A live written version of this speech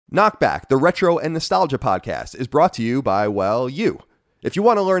Knockback, the retro and nostalgia podcast, is brought to you by, well, you. If you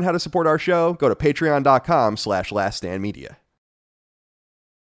want to learn how to support our show, go to patreon.com/laststandmedia.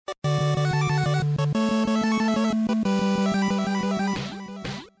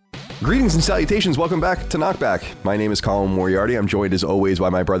 Greetings and salutations. Welcome back to Knockback. My name is Colin Moriarty. I'm joined as always by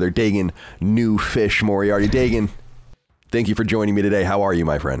my brother Dagan, New Fish Moriarty. Dagan, thank you for joining me today. How are you,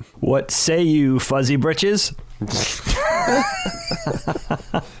 my friend? What say you, fuzzy britches?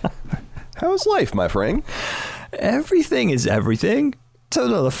 How's life, my friend? Everything is everything. It's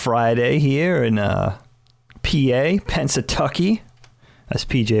another Friday here in PA, Pennsatucky, as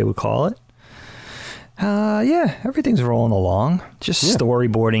PJ would call it. Yeah, everything's rolling along. Just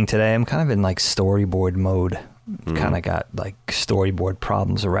storyboarding today. I'm kind of in like storyboard mode. Kind of got like storyboard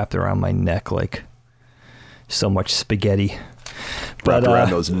problems wrapped around my neck like so much spaghetti. Wrapped around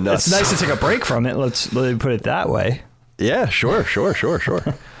those nuts. It's nice to take a break from it. Let me put it that way. Yeah, sure. How are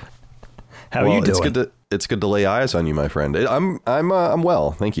you doing? It's good to lay eyes on you, my friend. I'm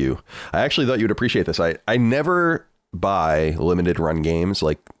well, thank you. I actually thought you'd appreciate this. I never buy limited run games,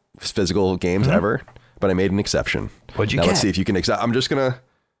 like physical games ever, but I made an exception. What'd you now get? Let's see if you can accept. I'm just gonna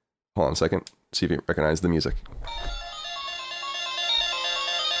hold on a second. See if you recognize the music.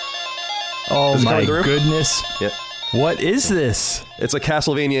 Oh my goodness! Yep. What is this? It's a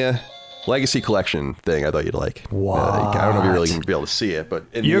Castlevania Legacy Collection thing. I thought you'd like. Wow. I don't know if you're really going to be able to see it, but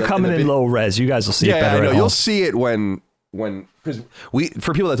you're coming in low res. You guys will see it better. Yeah, I know. At You'll home. see it when because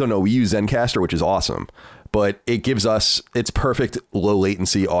for people that don't know, we use Zencaster, which is awesome, but it gives us it's perfect low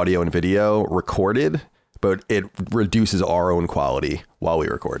latency audio and video recorded, but it reduces our own quality while we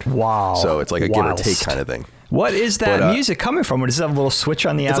record. Wow. So it's like a give or take kind of thing. What is that music coming from? Does it have a little switch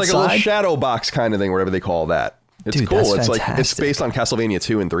on the outside? It's like a little shadow box kind of thing, whatever they call that. It's Dude, cool. that's it's fantastic. like it's based on Castlevania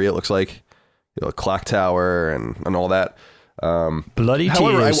 2 and 3. It looks like Clock Tower and all that. Bloody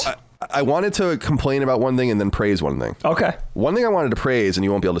tears. However, I wanted to complain about one thing and then praise one thing. Okay. One thing I wanted to praise, and you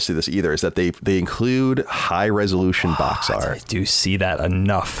won't be able to see this either, is that they include high resolution box art. I do see that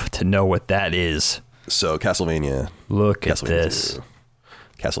enough to know what that is. So Castlevania. Look Castlevania at this. 2,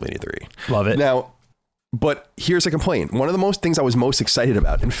 Castlevania 3. Love it. Now, but here's a complaint. One of the things I was most excited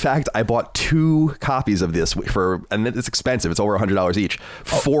about. In fact, I bought 2 copies of this and it's expensive. It's over $100 each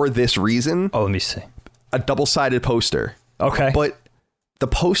for this reason. Oh, let me see. A double-sided poster. Okay. But the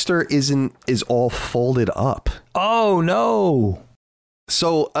poster is all folded up. Oh no.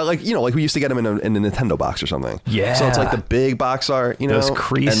 So like we used to get them in a Nintendo box or something. Yeah. So it's like the big box art, those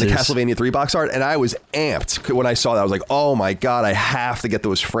creases, and the Castlevania 3 box art. And I was amped when I saw that. I was like, oh my God, I have to get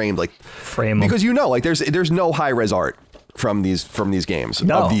those framed. Like frame them. Because there's no high res art from these games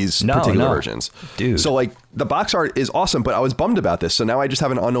of these particular versions. Dude. So like the box art is awesome, but I was bummed about this. So now I just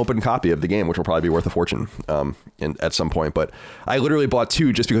have an unopened copy of the game, which will probably be worth a fortune at some point. But I literally bought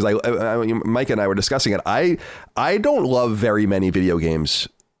 2 just because Mike and I were discussing it. I don't love very many video games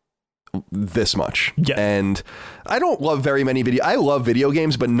this much. Yeah. And I don't love very many I love video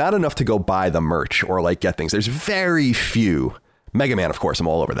games, but not enough to go buy the merch or like get things. There's very few. Mega Man, of course, I'm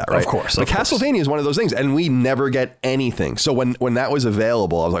all over that, right? Of course. But Castlevania is one of those things, and we never get anything. So when that was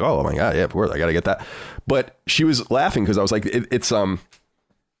available, I was like, oh my God, yeah, of course, I got to get that. But she was laughing because I was like, it's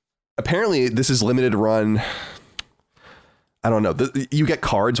apparently this is limited run. I don't know. You get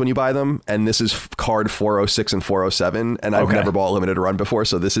cards when you buy them, and this is card 406 and 407, and I've never bought limited run before,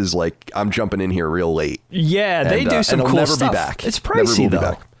 so this is like I'm jumping in here real late. Yeah, they do some cool never stuff. Be back. It's pricey though. Be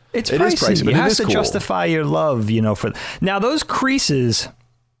back. It is pricey, but you have to cool. Justify your love, for now those creases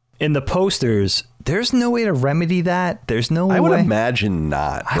in the posters. There's no way to remedy that. There's no way. I would imagine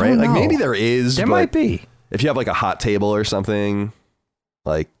not, right? I don't know. Like maybe there is. There might be. If you have like a hot table or something,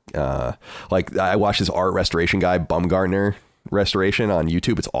 like I watched this art restoration guy, Bumgarner Restoration on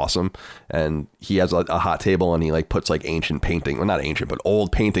YouTube. It's awesome. And he has a hot table and he like puts like ancient painting, well, not ancient, but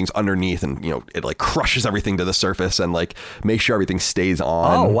old paintings underneath, and it like crushes everything to the surface and like makes sure everything stays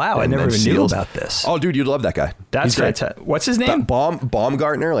on. Oh wow, I never even knew about this. Oh dude, you'd love that guy. That's fantastic. What's his name?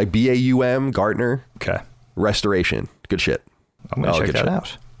 Baumgartner, like Baum Gartner. Okay. Restoration. Good shit. I'm gonna check that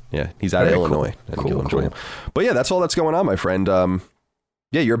out. Yeah, he's out of Illinois. I think you'll enjoy him. But yeah, that's all that's going on, my friend.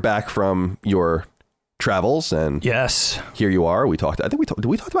 Yeah, you're back from your travels, and yes, here you are. Did we talk about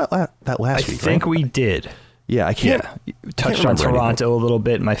that last week? I think we did. Yeah, I can't. Yeah, touched on Toronto a little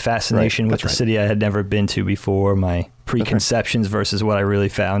bit. My fascination with the city I had never been to before. My preconceptions versus what I really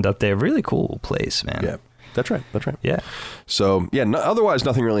found up there. Really cool place, man. Yeah, that's right. Yeah. So yeah, otherwise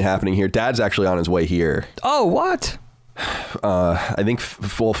nothing really happening here. Dad's actually on his way here. Oh, what? I think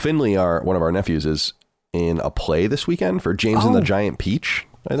Finley, one of our nephews, is in a play this weekend for James and the Giant Peach.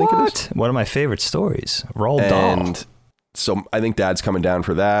 I think it is. One of my favorite stories. Roald Dahl. So I think Dad's coming down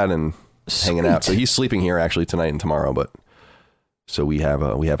for that and hanging out. So he's sleeping here actually tonight and tomorrow. But so we have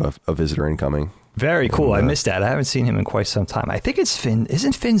a visitor incoming. Very cool. I missed that. I haven't seen him in quite some time. I think it's Finn.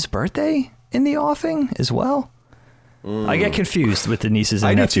 Isn't Finn's birthday in the offing as well? I get confused with the nieces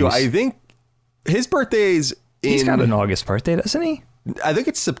and nephews. I do too. I think his birthday's He's got an August birthday, doesn't he? I think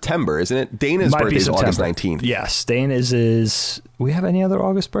it's September, isn't it? Dana's birthday is August 19th. Yes, Dana's is... We have any other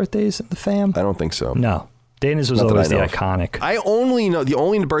August birthdays in the fam? I don't think so. No. Dana's was always the iconic. I only know... The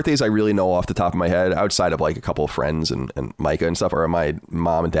only birthdays I really know off the top of my head, outside of like a couple of friends and Micah and stuff, are my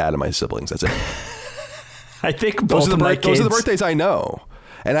mom and dad and my siblings. That's it. I think those are the birthdays I know.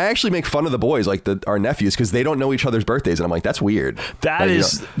 And I actually make fun of the boys, like our nephews, because they don't know each other's birthdays. And I'm like, that's weird.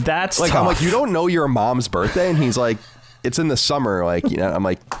 That's like, tough. I'm like, you don't know your mom's birthday? And he's like, it's in the summer. Like, I'm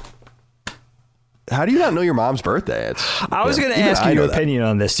like, how do you not know your mom's birthday? I was going to ask you your opinion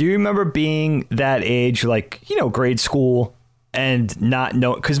on this. Do you remember being that age, like, grade school, and not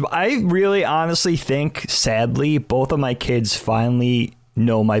know? Because I really honestly think, sadly, both of my kids finally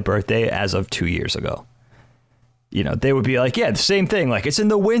know my birthday as of 2 years ago. They would be like, yeah, the same thing. Like, it's in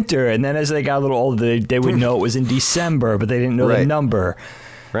the winter. And then as they got a little older, they would know it was in December, but they didn't know the number.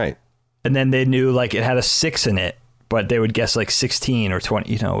 Right. And then they knew, like, it had a 6 in it, but they would guess, like, 16 or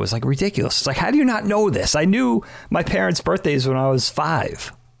 20. It was, like, ridiculous. It's like, how do you not know this? I knew my parents' birthdays when I was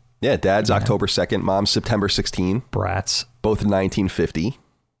 5. Yeah, Dad's October 2nd, Mom's September 16. Brats. Both in 1950.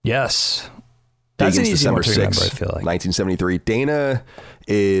 Yes. That's an easy one to remember, I feel like. 1973. Dana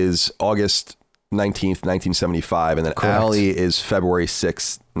is August 19th, 1975, and then Allie is February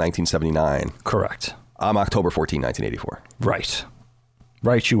 6th, 1979. Correct. I'm October 14th, 1984.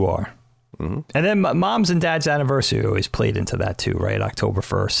 Right, you are. Mm-hmm. And then Mom's and Dad's anniversary always played into that too, right? October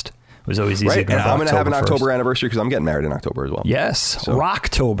 1st. It was always easy. Right, and I'm going to have an 1st. October anniversary because I'm getting married in October as well. Yes, so.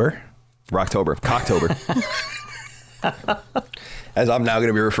 Rocktober. Cocktober. As I'm now going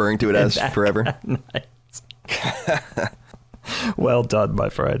to be referring to it as forever. Nice. Well done, my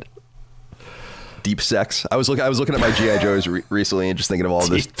friend. Deep sex. I was looking at my G.I. Joes recently and just thinking of all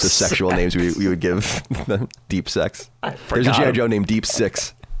the sexual names we would give them. Deep sex. There's a G.I. Joe named Deep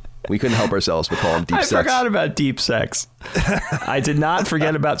Six. We couldn't help ourselves but call him Deep Sex. I forgot about Deep Sex. I did not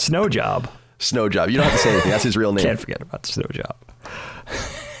forget about Snow Job. Snow Job. You don't have to say anything. That's his real name. Can't forget about Snow Job.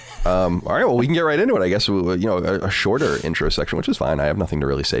 All right. Well, we can get right into it. I guess a shorter intro section, which is fine. I have nothing to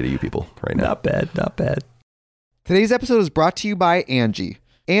really say to you people right now. Not bad. Today's episode is brought to you by Angie.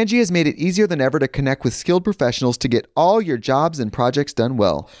 Angie has made it easier than ever to connect with skilled professionals to get all your jobs and projects done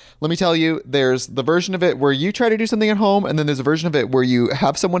well. Let me tell you, there's the version of it where you try to do something at home, and then there's a version of it where you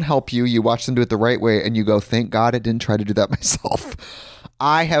have someone help you, you watch them do it the right way, and you go, thank God I didn't try to do that myself.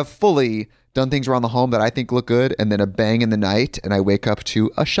 I have fully done things around the home that I think look good, and then a bang in the night, and I wake up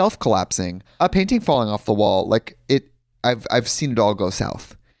to a shelf collapsing, a painting falling off the wall. I've seen it all go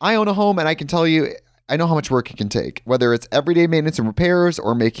south. I own a home, and I can tell you, I know how much work it can take. Whether it's everyday maintenance and repairs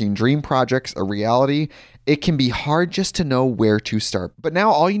or making dream projects a reality, it can be hard just to know where to start. But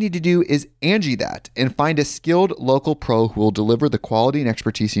now all you need to do is Angie that and find a skilled local pro who will deliver the quality and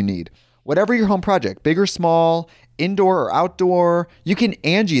expertise you need. Whatever your home project, big or small, indoor or outdoor, you can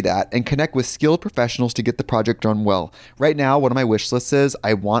Angie that and connect with skilled professionals to get the project done well. Right now, one of my wish lists is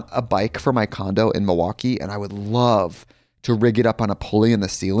I want a bike for my condo in Milwaukee, and I would love to rig it up on a pulley in the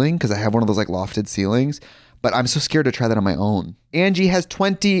ceiling because I have one of those like lofted ceilings, but I'm so scared to try that on my own. Angie has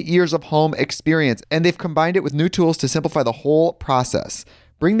 20 years of home experience, and they've combined it with new tools to simplify the whole process.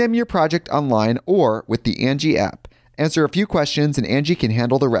 Bring them your project online or with the Angie app. Answer a few questions and Angie can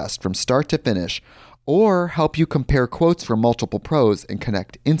handle the rest from start to finish, or help you compare quotes from multiple pros and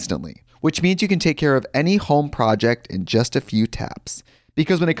connect instantly, which means you can take care of any home project in just a few taps.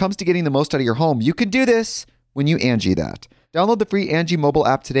 Because when it comes to getting the most out of your home, you can do this when you Angie that. Download the free Angie mobile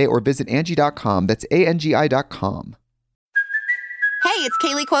app today or visit Angie.com. That's ANGI.com. Hey, it's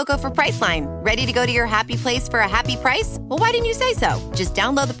Kaylee Cuoco for Priceline. Ready to go to your happy place for a happy price? Well, why didn't you say so? Just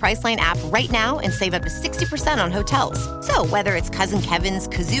download the Priceline app right now and save up to 60% on hotels. So whether it's Cousin Kevin's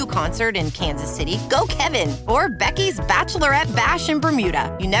Kazoo Concert in Kansas City, go Kevin, or Becky's Bachelorette Bash in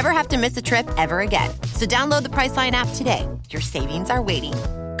Bermuda, you never have to miss a trip ever again. So download the Priceline app today. Your savings are waiting.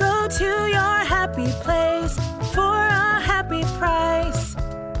 Go to your happy place for a happy price.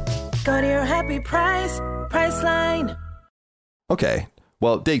 Go to your happy price, Priceline. Okay.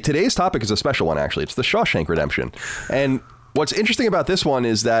 Well, Dig, today's topic is a special one, actually. It's the Shawshank Redemption. And what's interesting about this one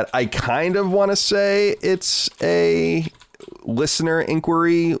is that I kind of want to say it's a listener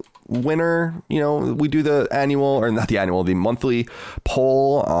inquiry winner. We do the monthly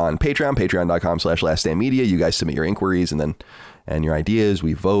poll on Patreon, patreon.com/laststandmedia. You guys submit your inquiries and then and your ideas.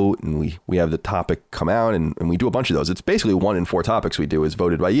 We vote, and we have the topic come out, and we do a bunch of those. It's basically 1 in 4 topics we do is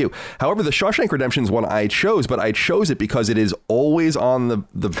voted by you. However, the Shawshank Redemption is one I chose, but I chose it because it is always on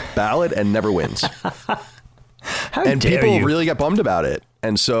the ballot and never wins. And people really get bummed about it.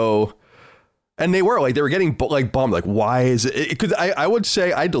 And so, and they were getting like bummed. Like, why is it? Because I would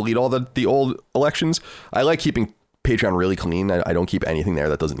say I delete all the old elections. I like keeping Patreon really clean. I don't keep anything there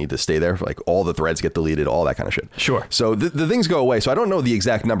that doesn't need to stay there. Like all the threads get deleted, all that kind of shit. Sure. So the things go away. So I don't know the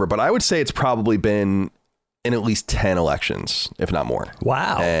exact number, but I would say it's probably been in at least 10 elections, if not more.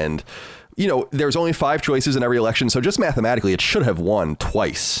 Wow. And you know, there's only 5 choices in every election. So just mathematically, it should have won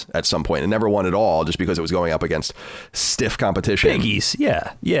twice at some point. It never won at all just because it was going up against stiff competition. Biggies.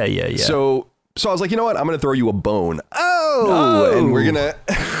 Yeah. So I was like, you know what? I'm going to throw you a bone. Oh. And we're going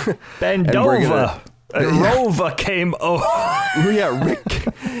to bend over. Rova came over. Yeah, Rick.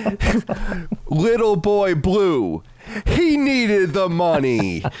 Little boy Blue. He needed the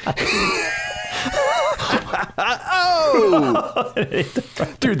money. Oh,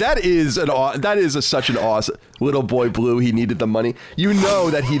 dude, that is such an awesome Little Boy Blue. He needed the money. You know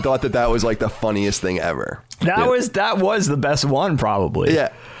that he thought that was like the funniest thing ever. That was the best one, probably.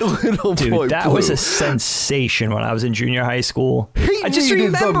 Yeah, Little Boy Blue. That was a sensation when I was in junior high school. I just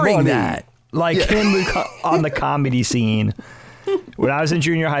remembering that, like him on the comedy scene. When I was in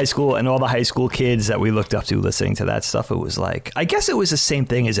junior high school and all the high school kids that we looked up to listening to that stuff, it was like, I guess it was the same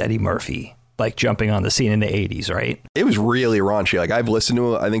thing as Eddie Murphy. Like jumping on the scene in the 80s, right? It was really raunchy. Like I've listened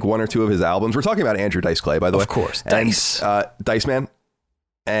to, I think 1 or 2 of his albums. We're talking about Andrew Dice Clay, by the way. Of course. Dice. And, Dice Man.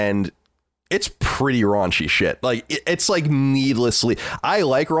 And it's pretty raunchy shit. Like it's like needlessly. I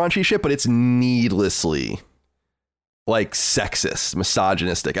like raunchy shit, but it's needlessly like sexist,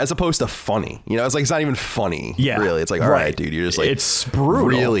 misogynistic, as opposed to funny. You know, it's like, it's not even funny. Yeah. Really. It's like, all right, dude, you're just like, it's brutal.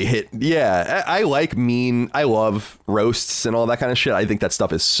 Really hit. Yeah. I love roasts and all that kind of shit. I think that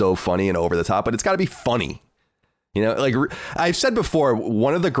stuff is so funny and over the top, but it's got to be funny. You know, like I've said before,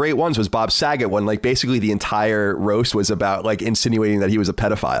 one of the great ones was Bob Saget when like basically the entire roast was about like insinuating that he was a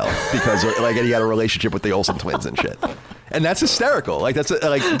pedophile because like he had a relationship with the Olsen twins and shit. And that's hysterical. Like that's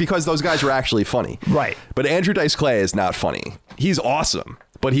like because those guys were actually funny. Right. But Andrew Dice Clay is not funny. He's awesome,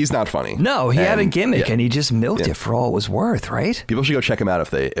 but he's not funny. No, he had a gimmick and he just milked it for all it was worth, right? People should go check him out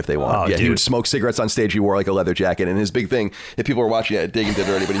if they want. Oh, yeah, dude. He would smoke cigarettes on stage. He wore like a leather jacket, and his big thing, if people were watching it, Diggin did it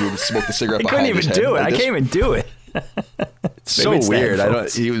already, but he would smoke the cigarette behind his head. I can't even do it. It's so weird.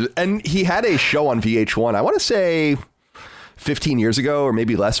 He had a show on VH1. I want to say 15 years ago or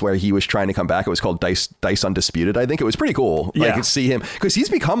maybe less, where he was trying to come back. It was called Dice Undisputed. I think it was pretty cool. Yeah. I could see him because he's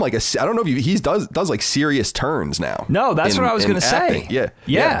become like I don't know if he does like serious turns now. No, that's what I was going to say.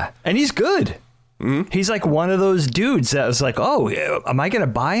 Yeah. And he's good. Mm-hmm. He's like one of those dudes that was like, oh, am I going to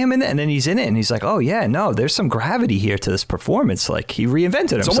buy him in it? And then he's in it and he's like, oh yeah, no, there's some gravity here to this performance. Like he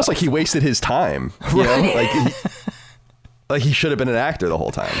reinvented himself. It's almost like he wasted his time. You know? Like he should have been an actor the whole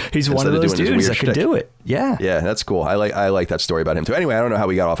time. He's one of those dudes that could do it. Yeah. Yeah, that's cool. I like that story about him too. Anyway, I don't know how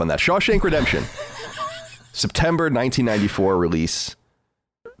we got off on that. Shawshank Redemption. September 1994 release.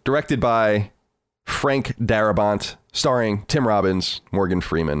 Directed by Frank Darabont. Starring Tim Robbins, Morgan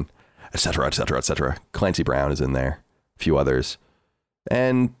Freeman, etc., etc., etc. Clancy Brown is in there. A few others.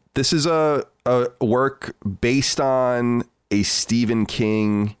 And this is a work based on a Stephen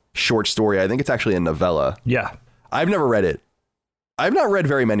King short story. I think it's actually a novella. Yeah. I've never read it. I've not read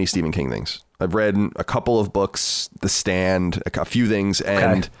very many Stephen King things. I've read a couple of books, The Stand, a few things,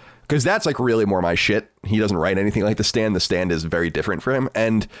 and because that's like really more my shit. He doesn't write anything like The Stand. The Stand is very different for him.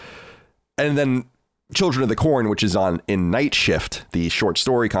 And then Children of the Corn, which is in Night Shift, the short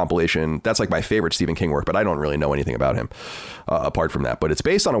story compilation. That's like my favorite Stephen King work, but I don't really know anything about him apart from that. But it's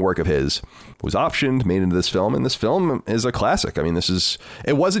based on a work of his, was optioned, made into this film, and this film is a classic. I mean,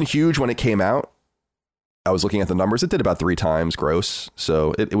 it wasn't huge when it came out. I was looking at the numbers. It did about 3 times gross.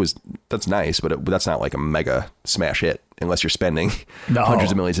 So that's nice, but that's not like a mega smash hit unless you're spending hundreds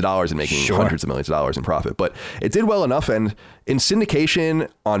of millions of dollars and making hundreds of millions of dollars in profit. But it did well enough. And in syndication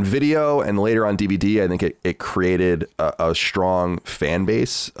on video and later on DVD, I think it created a strong fan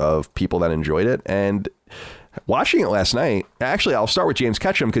base of people that enjoyed it. And watching it last night, actually, I'll start with James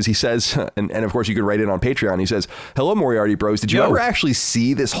Ketchum because he says, and of course you could write it on Patreon. He says, "Hello, Moriarty Bros. Did you ever actually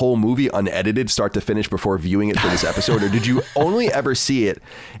see this whole movie unedited, start to finish, before viewing it for this episode, or did you only ever see it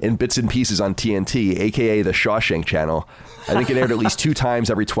in bits and pieces on TNT, aka the Shawshank Channel? I think it aired at least 2 times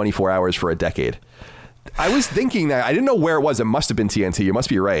every 24 hours for a decade." I was thinking that I didn't know where it was. It must have been TNT. You must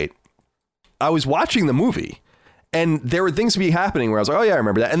be right. I was watching the movie. And there were things to be happening where I was like, oh yeah, I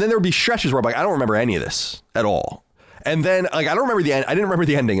remember that. And then there would be stretches where I'm like, I don't remember any of this at all. And then, like, I don't remember the end. I didn't remember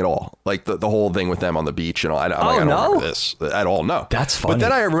the ending at all. Like the whole thing with them on the beach and all. I don't remember this at all. No, that's funny. But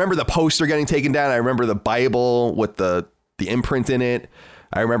then I remember the poster getting taken down. I remember the Bible with the imprint in it.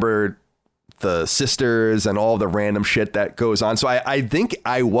 I remember the sisters and all the random shit that goes on. So I think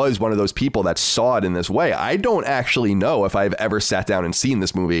I was one of those people that saw it in this way. I don't actually know if I've ever sat down and seen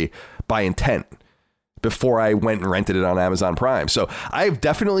this movie by intent before I went and rented it on Amazon Prime. So I've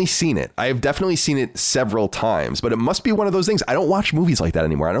definitely seen it. I've definitely seen it several times, but it must be one of those things. I don't watch movies like that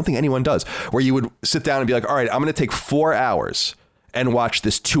anymore. I don't think anyone does, where you would sit down and be like, all right, I'm going to take 4 hours and watch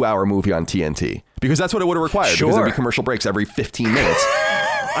this 2-hour movie on TNT, because that's what it would have required. Sure. Because there'd be commercial breaks every 15 minutes.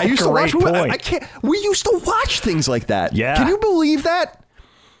 I used to watch movies. I can't. We used to watch things like that. Yeah. Can you believe that?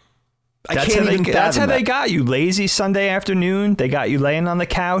 That's how they got you. Lazy Sunday afternoon. They got you laying on the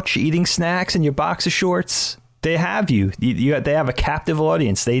couch, eating snacks in your boxer shorts. They have you. They have a captive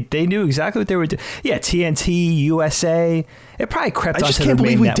audience. They knew exactly what they were doing. Yeah, TNT, USA. It probably crept onto the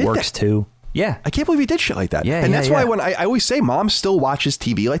main networks too. Yeah. I can't believe he did shit like that. Yeah, and that's why when I always say Mom still watches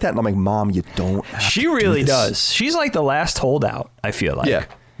TV like that, and I'm like, Mom, you don't have She to really do this. does. She's like the last holdout, I feel like. Yeah.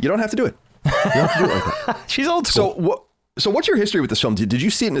 You don't have to do it. You don't have to do it like that. She's old school. So what's your history with this film? Did you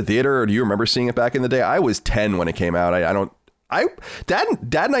see it in the theater, or do you remember seeing it back in the day? I was 10 when it came out. Dad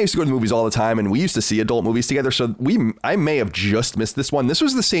and I used to go to the movies all the time, and we used to see adult movies together. So I may have just missed this one. This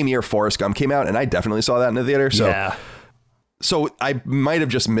was the same year Forrest Gump came out, and I definitely saw that in the theater. So, yeah. So I might have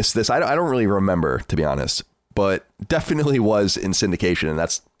just missed this. I don't really remember, to be honest, but definitely was in syndication, and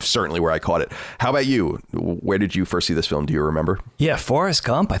that's certainly where I caught it. How about you? Where did you first see this film? Do you remember? Yeah, Forrest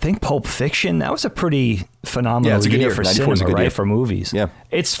Gump. I think Pulp Fiction. That was a pretty phenomenal year for cinema, right? For movies. Yeah,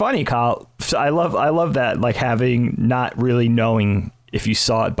 it's funny, Kyle. I love that, like, having not really knowing if you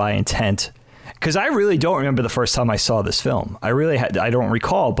saw it by intent. Because I really don't remember the first time I saw this film. I don't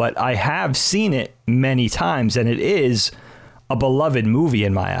recall, but I have seen it many times, and it is a beloved movie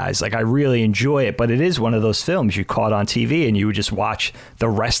in my eyes. Like, I really enjoy it, but it is one of those films you caught on TV and you would just watch the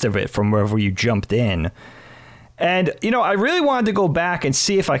rest of it from wherever you jumped in. And, I really wanted to go back and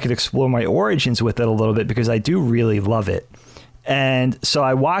see if I could explore my origins with it a little bit, because I do really love it. And so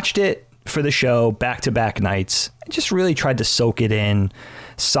I watched it for the show back-to-back nights and just really tried to soak it in,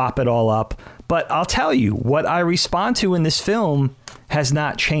 sop it all up. But I'll tell you, what I respond to in this film has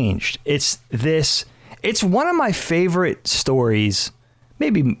not changed. It's one of my favorite stories,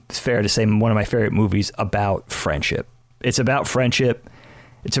 maybe it's fair to say one of my favorite movies about friendship. It's about friendship.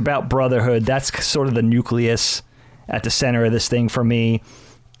 It's about brotherhood. That's sort of the nucleus at the center of this thing for me.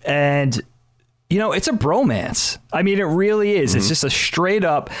 And, it's a bromance. I mean, it really is. Mm-hmm. It's just a straight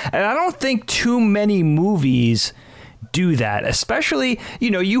up, and I don't think too many movies do that, especially,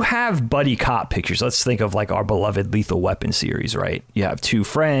 you have buddy cop pictures. Let's think of like our beloved Lethal Weapon series, right? You have two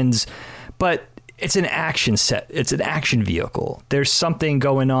friends, but it's an action set. It's an action vehicle. There's something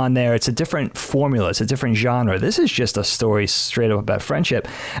going on there. It's a different formula. It's a different genre. This is just a story straight up about friendship.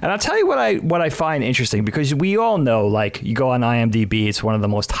 And I'll tell you what I find interesting, because we all know, like, you go on IMDb, it's one of the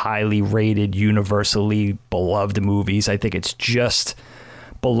most highly rated, universally beloved movies. I think it's just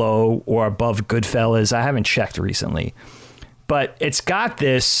below or above Goodfellas. I haven't checked recently, but it's got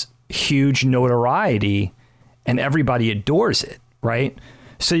this huge notoriety and everybody adores it, right?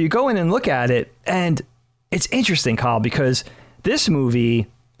 So you go in and look at it, and it's interesting, Kyle, because this movie,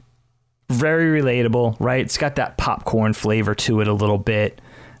 very relatable, right? It's got that popcorn flavor to it a little bit.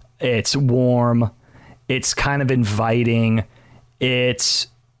 It's warm. It's kind of inviting. It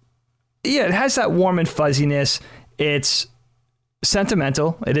has that warm and fuzziness. It's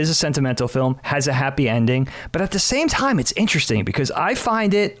sentimental. It is a sentimental film, has a happy ending, but at the same time, it's interesting because I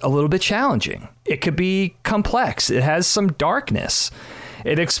find it a little bit challenging. It could be complex. It has some darkness.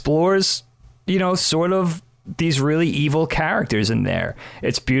 It explores, sort of these really evil characters in there.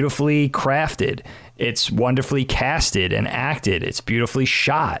 It's beautifully crafted. It's wonderfully casted and acted. It's beautifully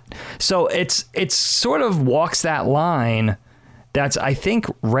shot. So it's sort of walks that line that's, I think,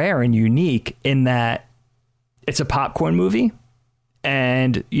 rare and unique in that it's a popcorn movie.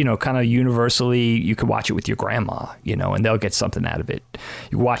 And, kind of universally, you could watch it with your grandma, and they'll get something out of it.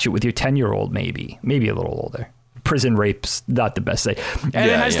 You watch it with your 10-year-old, maybe a little older. Prison rape's not the best thing. And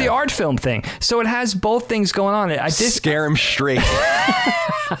it has the art film thing. So it has both things going on. I did scare him straight.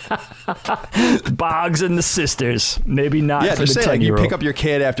 Boggs and the sisters. Maybe not for the 10-year-old. Like, you pick up your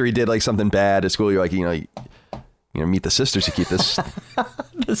kid after he did like something bad at school. You're like, meet the sisters to keep this,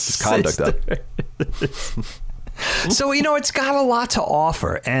 this conduct up. So, it's got a lot to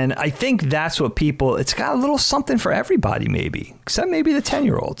offer. And I think that's what it's got a little something for everybody, maybe, except maybe the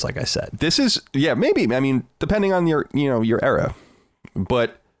 10-year-olds, like I said. This is, maybe. I mean, depending on your era.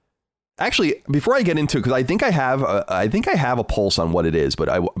 But Actually, before I get into it, because I think I have a pulse on what it is,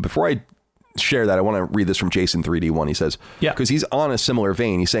 but before I share that, I want to read this from Jason 3D1. He says, yeah, because he's on a similar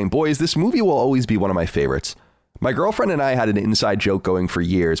vein. He's saying, boys, this movie will always be one of my favorites. My girlfriend and I had an inside joke going for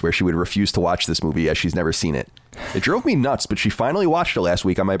years where she would refuse to watch this movie as she's never seen it. It drove me nuts, but she finally watched it last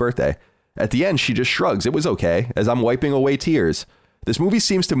week on my birthday. At the end, she just shrugs. It was okay, as I'm wiping away tears. This movie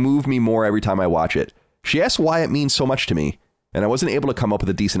seems to move me more every time I watch it. She asked why it means so much to me, and I wasn't able to come up with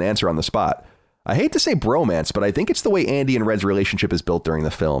a decent answer on the spot. I hate to say bromance, but I think it's the way Andy and Red's relationship is built during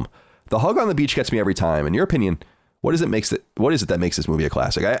the film. The hug on the beach gets me every time. In your opinion, what is it that makes this movie a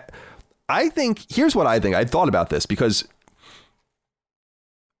classic? I think, here's what I think. I thought about this because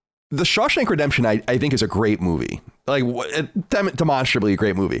The Shawshank Redemption, I think, is a great movie. Like, demonstrably a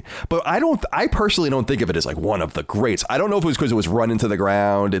great movie. But I personally don't think of it as like one of the greats. I don't know if it was because it was run into the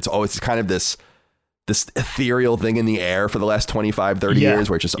ground. It's kind of this ethereal thing in the air for the last 25, 30 years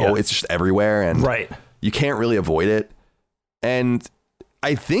where it's just everywhere and you can't really avoid it. And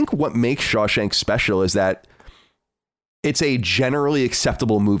I think what makes Shawshank special is that it's a generally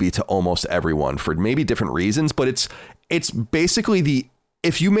acceptable movie to almost everyone for maybe different reasons, but it's basically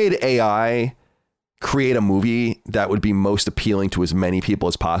if you made AI create a movie that would be most appealing to as many people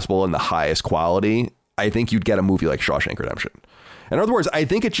as possible and the highest quality, I think you'd get a movie like Shawshank Redemption. In other words, I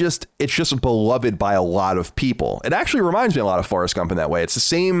think it's just beloved by a lot of people. It actually reminds me a lot of Forrest Gump in that way. It's the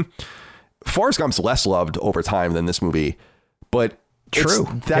same. Forrest Gump's less loved over time than this movie, but true.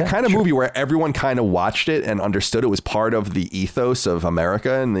 It's that kind of movie where everyone kind of watched it and understood it was part of the ethos of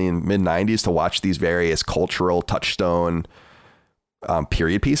America in the mid 90s to watch these various cultural touchstone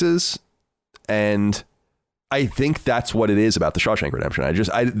period pieces. And I think that's what it is about The Shawshank Redemption.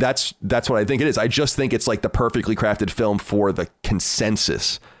 That's what I think it is. I just think it's like the perfectly crafted film for the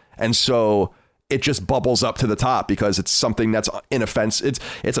consensus. And so it just bubbles up to the top because it's something that's inoffensive.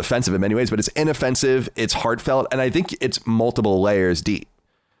 It's offensive in many ways, but it's inoffensive. It's heartfelt. And I think it's multiple layers deep.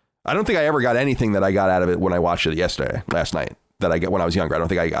 I don't think I ever got anything that I got out of it when I watched it last night, that I get when I was younger. I don't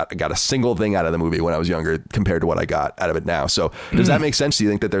think I got a single thing out of the movie when I was younger compared to what I got out of it now. So does that make sense? Do you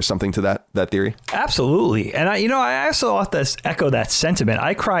think that there's something to that theory? Absolutely. And I also have to echo that sentiment.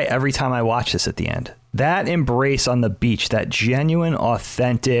 I cry every time I watch this at the end. That embrace on the beach, that genuine,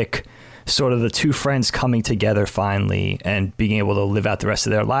 authentic, sort of the two friends coming together finally and being able to live out the rest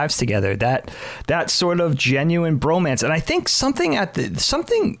of their lives together, that sort of genuine bromance. And I think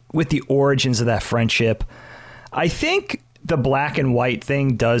something with the origins of that friendship, I think the black and white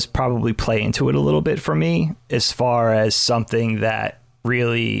thing does probably play into it a little bit for me as far as something that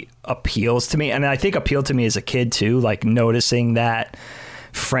really appeals to me. And I think appealed to me as a kid too, like noticing that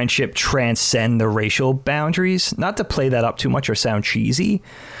friendship transcend the racial boundaries. Not to play that up too much or sound cheesy,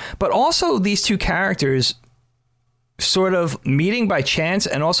 but also these two characters sort of meeting by chance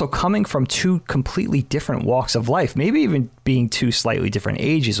and also coming from two completely different walks of life, maybe even being two slightly different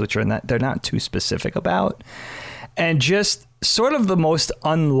ages, which they're not too specific about. And just sort of the most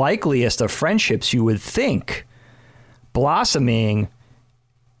unlikeliest of friendships you would think blossoming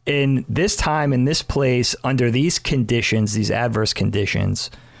in this time, in this place, under these conditions, these adverse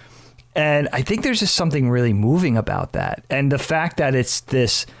conditions. And I think there's just something really moving about that. And the fact that it's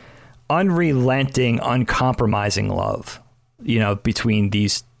this unrelenting, uncompromising love, between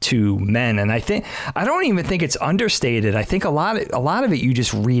these two men. And I don't even think it's understated. I think a lot of it you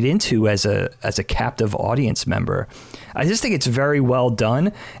just read into as a captive audience member. I just think it's very well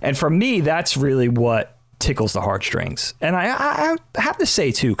done. And for me, that's really what tickles the heartstrings. And I have to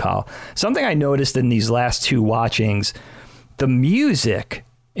say too, Kyle, something I noticed in these last two watchings, the music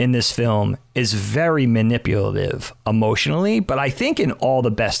in this film is very manipulative emotionally, but I think in all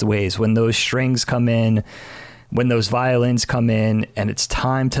the best ways. When those strings come in, when those violins come in, and it's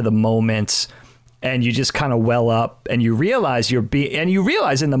time to the moments, and you just kind of well up, and you realize in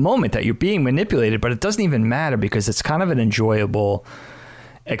the moment that you're being manipulated, but it doesn't even matter because it's kind of an enjoyable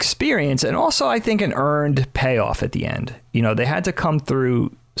experience. And also I think an earned payoff at the end. They had to come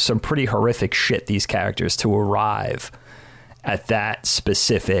through some pretty horrific shit, these characters, to arrive at that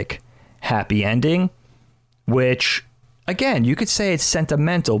specific happy ending, which again, you could say it's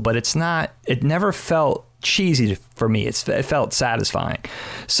sentimental, but it's not. It never felt cheesy for me. It felt satisfying.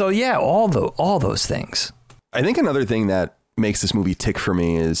 So yeah, all those things. I think another thing that makes this movie tick for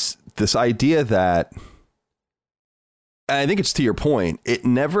me is this idea that, and I think it's to your point, it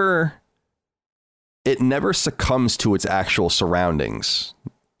never succumbs to its actual surroundings.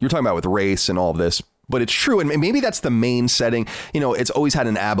 You're talking about with race and all of this, but it's true. And maybe that's the main setting. It's always had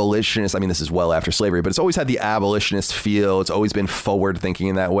an abolitionist. I mean, this is well after slavery, but it's always had the abolitionist feel. It's always been forward thinking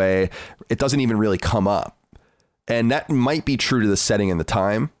in that way. It doesn't even really come up. And that might be true to the setting and the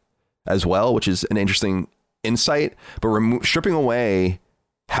time. as well, which is an interesting insight. But stripping away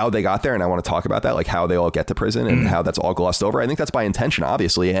how they got there, and I want to talk about that, like how they all get to prison and how that's all glossed over. I think that's by intention,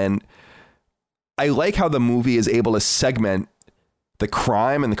 obviously. And I like how the movie is able to segment the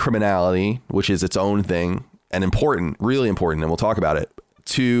crime and the criminality, which is its own thing and important, really important, and we'll talk about it,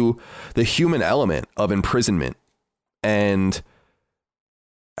 to the human element of imprisonment and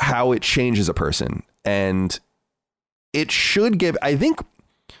how it changes a person. And it should give, I think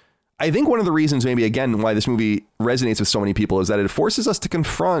one of the reasons, maybe again, why this movie resonates with so many people is that it forces us to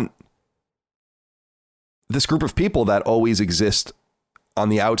confront this group of people that always exist on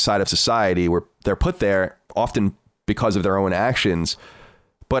the outside of society, where they're put there often because of their own actions,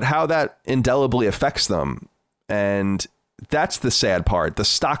 but how that indelibly affects them. And that's the sad part, the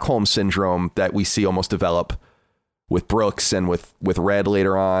Stockholm syndrome that we see almost develop with Brooks and with Red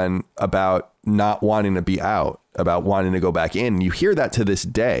later on, about not wanting to be out, about wanting to go back in. You hear that to this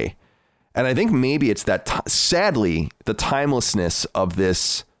day. And I think maybe it's that, sadly, the timelessness of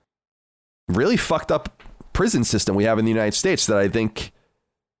this really fucked up prison system we have in the United States that I think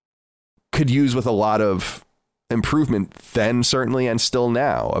could use with a lot of improvement then, certainly, and still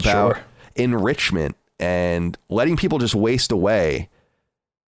now, about enrichment and letting people just waste away.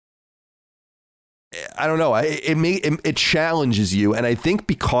 I don't know. It challenges you. And I think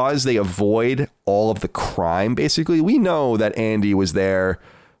because they avoid all of the crime, basically, we know that Andy was there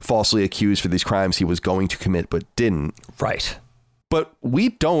falsely accused for these crimes he was going to commit, but didn't. Right. But we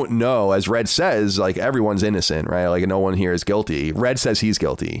don't know, as Red says, like, everyone's innocent, right? Like, no one here is guilty. Red says he's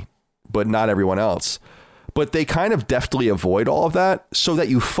guilty, but not everyone else. But they kind of deftly avoid all of that so that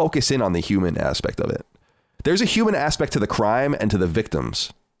you focus in on the human aspect of it. There's a human aspect to the crime and to the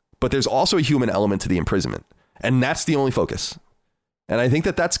victims, but there's also a human element to the imprisonment. And that's the only focus. And I think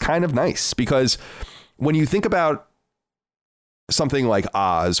that that's kind of nice, because when you think about something like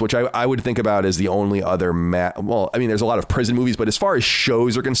Oz, which I would think about as the only other, well, I mean, there's a lot of prison movies, but as far as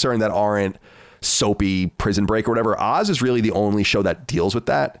shows are concerned that aren't soapy Prison Break or whatever, Oz is really the only show that deals with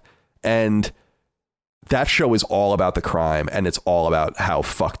that. And that show is all about the crime, and it's all about how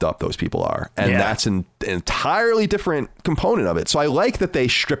fucked up those people are. And that's an entirely different component of it. So I like that they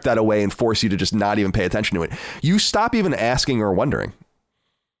strip that away and force you to just not even pay attention to it. You stop even asking or wondering.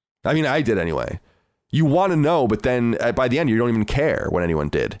 I mean, I did anyway. You want to know, but then by the end, you don't even care what anyone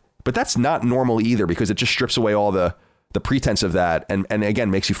did. But that's not normal either, because it just strips away all the pretense of that. And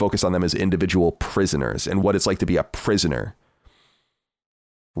again, makes you focus on them as individual prisoners and what it's like to be a prisoner.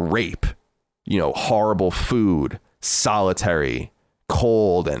 Rape, horrible food, solitary,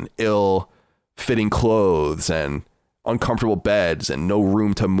 cold and ill-fitting clothes, and uncomfortable beds, and no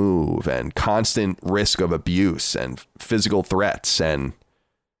room to move, and constant risk of abuse and physical threats, and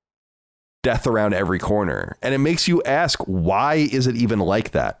death around every corner. And it makes you ask, why is it even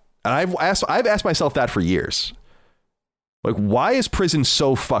like that? And I've asked myself that for years. Like, why is prison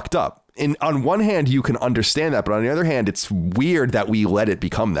so fucked up? And on one hand, you can understand that, but on the other hand, it's weird that we let it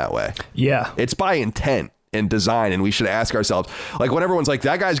become that way. Yeah. It's by intent and design, and we should ask ourselves, like, when everyone's like,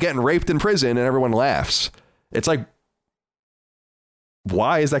 that guy's getting raped in prison, and everyone laughs. It's like,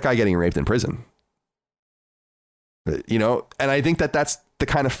 why is that guy getting raped in prison? And I think that that's the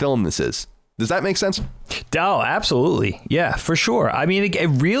kind of film this is. Does that make sense? Oh, absolutely. Yeah, for sure. I mean, it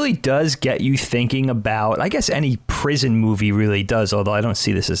really does get you thinking about, I guess any prison movie really does, although I don't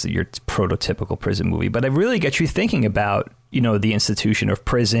see this as your prototypical prison movie, but it really gets you thinking about, the institution of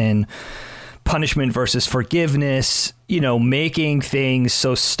prison, punishment versus forgiveness, making things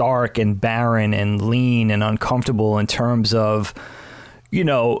so stark and barren and lean and uncomfortable in terms of,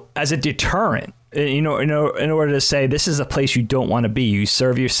 as a deterrent. In order to say this is a place you don't want to be. You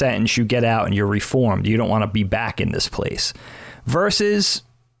serve your sentence, you get out, and you're reformed. You don't want to be back in this place. Versus,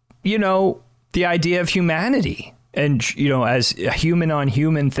 the idea of humanity. And, as a human on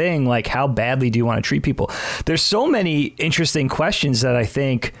human thing, like, how badly do you want to treat people? There's so many interesting questions that I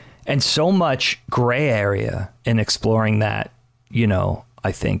think, and so much gray area in exploring that,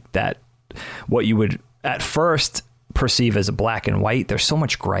 I think that what you would at first perceive as a black and white, there's so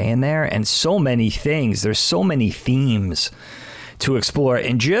much gray in there, and so many things. There's so many themes to explore,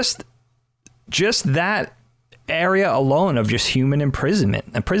 and just that area alone of just human imprisonment,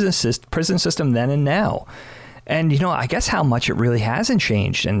 a prison system then and now. And, I guess how much it really hasn't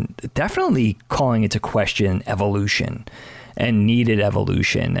changed, and definitely calling into question evolution and needed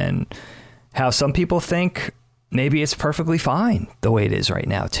evolution, and how some people think maybe it's perfectly fine the way it is right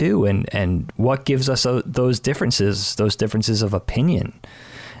now, too. And what gives us those differences of opinion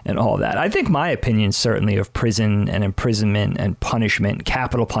and all that. I think my opinion, certainly, of prison and imprisonment and punishment,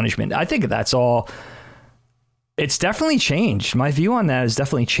 capital punishment, I think that's all It's definitely changed. My view on that has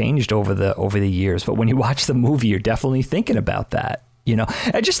definitely changed over the years. But when you watch the movie, you're definitely thinking about that, you know.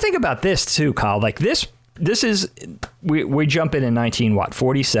 And just think about this too, Kyle. Like this is we jump in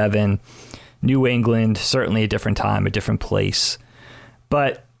 1947, New England, certainly a different time, a different place.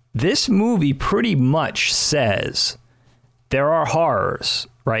 But this movie pretty much says there are horrors,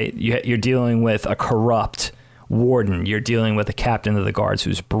 right? You're dealing with a corrupt warden. You're dealing with a captain of the guards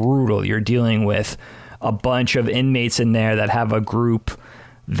who's brutal. You're dealing with a bunch of inmates in there that have a group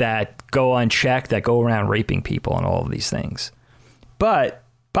that go unchecked, that go around raping people and all of these things. But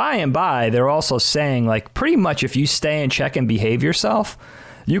by and by, they're also saying, like, pretty much if you stay in check and behave yourself,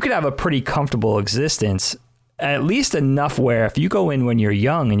 you could have a pretty comfortable existence, at least enough where if you go in when you're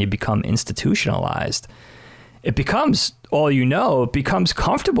young and you become institutionalized, it becomes all you know. It becomes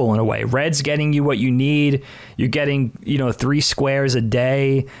comfortable in a way. Red's getting you what you need. You're getting, 3 squares a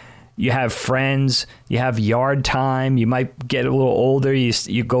day. You have friends, you have yard time, you might get a little older,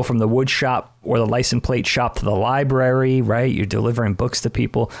 you go from the wood shop or the license plate shop to the library, right? You're delivering books to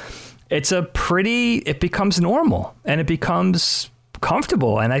people. It becomes normal and it becomes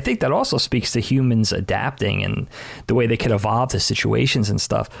comfortable. And I think that also speaks to humans adapting and the way they can evolve to situations and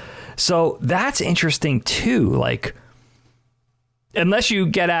stuff. So that's interesting too. Like, unless you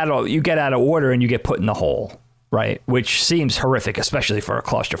get out of order and you get put in the hole. Right, which seems horrific, especially for a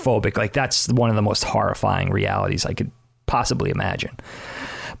claustrophobic. Like, that's one of the most horrifying realities I could possibly imagine.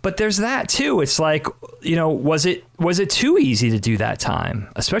 But there's that too. It's like, was it too easy to do that time,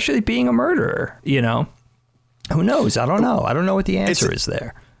 especially being a murderer? Who knows? I don't know. I don't know what the answer is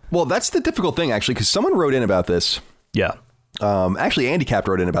there. Well, that's the difficult thing, actually, because someone wrote in about this. Yeah. Actually, Andy Cap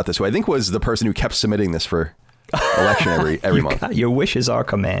wrote in about this, who I think was the person who kept submitting this for election every month. Your wish is our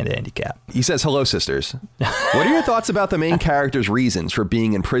command, Andy Cap. He says, "Hello, sisters. What are your thoughts about the main character's reasons for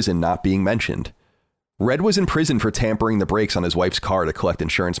being in prison not being mentioned? Red was in prison for tampering the brakes on his wife's car to collect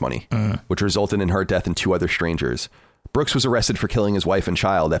insurance money, which resulted in her death and 2 other strangers. Brooks was arrested for killing his wife and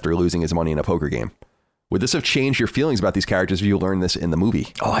child after losing his money in a poker game. Would this have changed your feelings about these characters if you learned this in the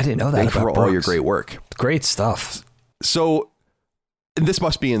movie? Oh, I didn't know that. Thanks for all your great work." Great stuff. So this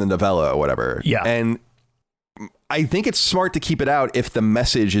must be in the novella or whatever. Yeah. And I think it's smart to keep it out if the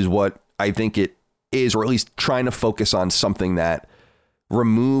message is what I think it is, or at least trying to focus on something that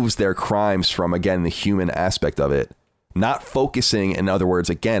removes their crimes from, again, the human aspect of it. Not focusing, in other words,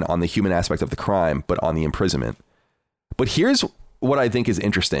 again, on the human aspect of the crime, but on the imprisonment. But here's what I think is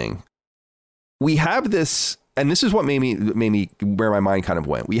interesting. We have this, and this is what made me where my mind kind of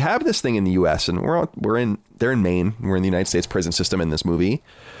went. We have this thing in the US, and they're in Maine. We're in the United States prison system in this movie,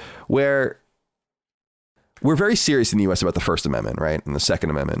 where we're very serious in the US about the First Amendment, right? And the Second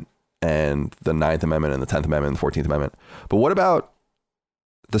Amendment and the 9th Amendment and the 10th Amendment and the 14th Amendment. But what about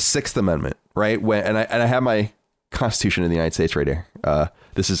the 6th Amendment, right? And I have my Constitution of the United States right here.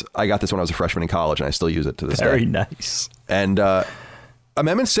 I got this when I was a freshman in college and I still use it to this day. Very nice. And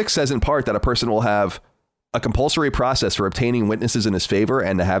Amendment 6 says in part that a person will have a compulsory process for obtaining witnesses in his favor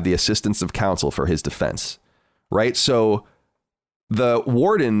and to have the assistance of counsel for his defense, right? So the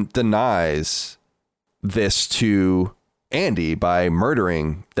warden denies this to Andy by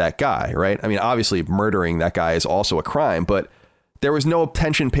murdering that guy, right? I mean, obviously murdering that guy is also a crime, but there was no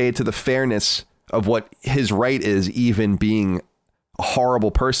attention paid to the fairness of what his right is, even being a horrible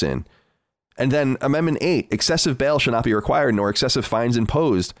person. And then Amendment 8, excessive bail shall not be required, nor excessive fines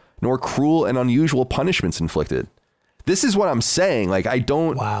imposed, nor cruel and unusual punishments inflicted. This is what I'm saying. Like,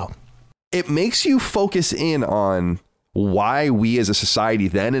 Wow. It makes you focus in on why we as a society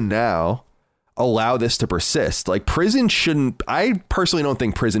then and now allow this to persist. Like, I personally don't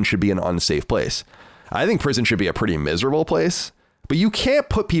think prison should be an unsafe place. I think prison should be a pretty miserable place, but you can't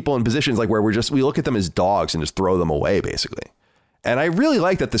put people in positions like where we look at them as dogs and just throw them away, basically. And I really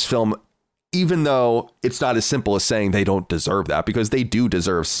like that this film, even though it's not as simple as saying they don't deserve that, because they do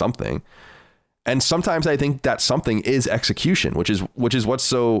deserve something. And sometimes I think that something is execution, which is what's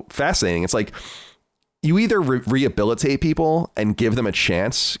so fascinating. It's like, you either rehabilitate people and give them a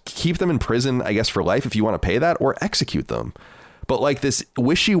chance, keep them in prison, I guess, for life if you want to pay that, or execute them. But like this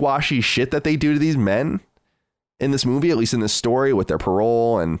wishy-washy shit that they do to these men in this movie, at least in this story, with their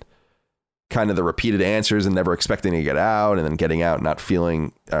parole and kind of the repeated answers and never expecting to get out, and then getting out, not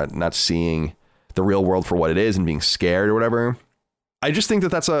seeing the real world for what it is and being scared or whatever. I just think that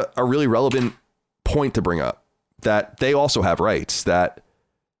that's a really relevant point to bring up, that they also have rights, that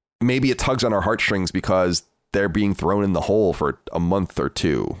maybe it tugs on our heartstrings because they're being thrown in the hole for a month or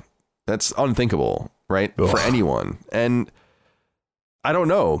 2. That's unthinkable, right? Ugh. For anyone. And I don't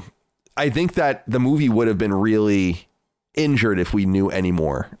know. I think that the movie would have been really injured if we knew any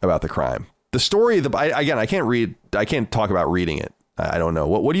more about the crime. the story, I can't talk about reading it. I don't know.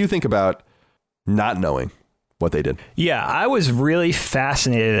 What do you think about not knowing what they did? Yeah, I was really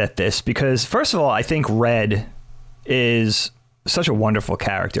fascinated at this because, first of all, I think Red is such a wonderful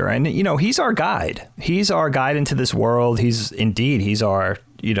character. And, you know, he's our guide. He's our guide into this world. He's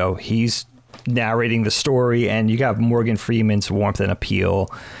narrating the story. And you got Morgan Freeman's warmth and appeal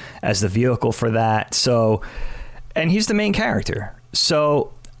as the vehicle for that. So, and he's the main character.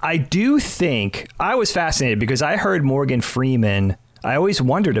 So I do think I was fascinated because I heard Morgan Freeman. I always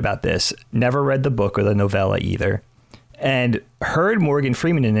wondered about this, never read the book or the novella either, and heard Morgan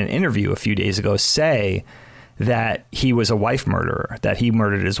Freeman in an interview a few days ago say that he was a wife murderer, that he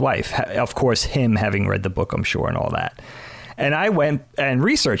murdered his wife. Of course, him having read the book, I'm sure, and all that. And I went and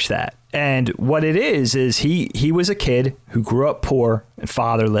researched that. And what it is he was a kid who grew up poor and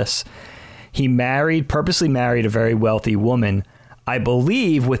fatherless. He purposely married a very wealthy woman, I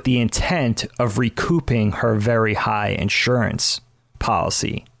believe with the intent of recouping her very high insurance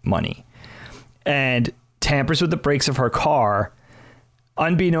policy money, and tampers with the brakes of her car.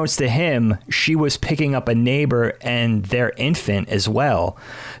 Unbeknownst to him, she was picking up a neighbor and their infant as well.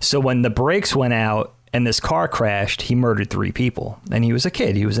 So when the brakes went out and this car crashed, he murdered 3 people. And he was a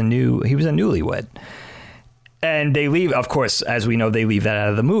kid. He was a newlywed. And they leave, of course, as we know, they leave that out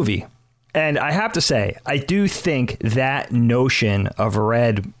of the movie. And I have to say, I do think that notion of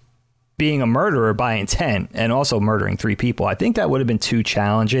Red being a murderer by intent and also murdering 3 people, I think that would have been too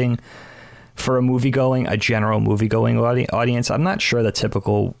challenging for a general movie-going audience. I'm not sure the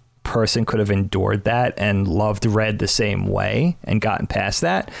typical person could have endured that and loved Red the same way and gotten past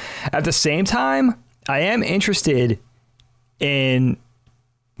that. At the same time, I am interested in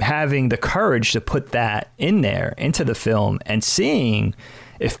having the courage to put that in there into the film and seeing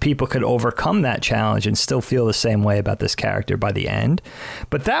if people could overcome that challenge and still feel the same way about this character by the end.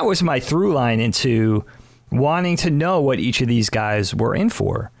 But that was my through line into wanting to know what each of these guys were in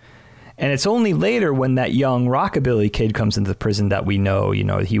for. And it's only later when that young rockabilly kid comes into the prison that we know,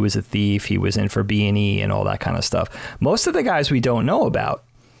 he was a thief, he was in for B&E and all that kind of stuff. Most of the guys we don't know about.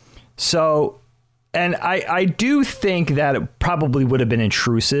 So, and I do think that it probably would have been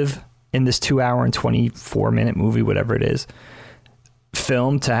intrusive in this 2 hour and 24 minute movie, whatever it is,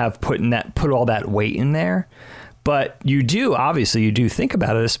 film, to have put all that weight in there. But you do think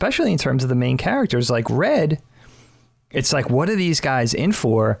about it, especially in terms of the main characters like Red. It's like, what are these guys in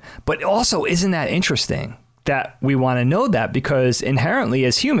for? But also, isn't that interesting that we want to know that? Because inherently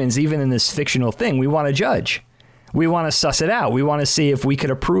as humans, even in this fictional thing, we want to judge. We want to suss it out. We want to see if we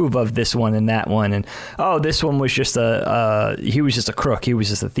could approve of this one and that one. And, this one was just he was just a crook. He was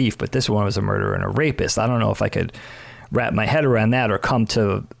just a thief. But this one was a murderer and a rapist. I don't know if I could wrap my head around that or come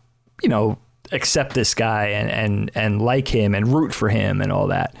to, accept this guy and like him and root for him and all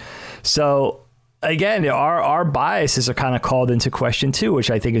that. So again, our biases are kind of called into question too,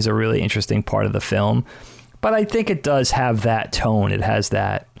 which I think is a really interesting part of the film. But I think it does have that tone. It has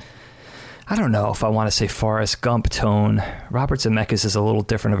that, I don't know if I want to say Forrest Gump tone. Robert Zemeckis is a little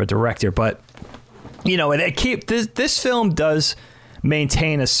different of a director, but this film does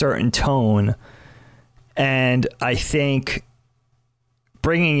maintain a certain tone. And I think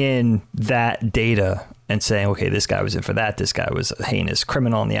bringing in that data and saying, okay, this guy was in for that, this guy was a heinous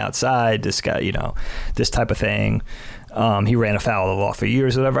criminal on the outside, this guy, this type of thing, he ran afoul of the law for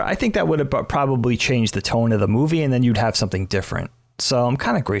years, whatever. I think that would have probably changed the tone of the movie, and then you'd have something different. So I'm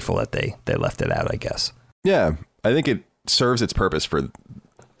kind of grateful that they left it out, I guess. Yeah, I think it serves its purpose for,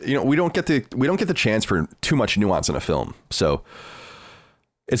 we don't get the chance for too much nuance in a film. So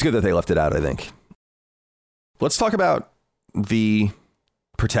it's good that they left it out, I think. Let's talk about the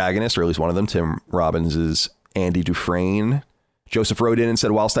protagonist, or at least one of them, Tim Robbins' Andy Dufresne. Joseph wrote in and said,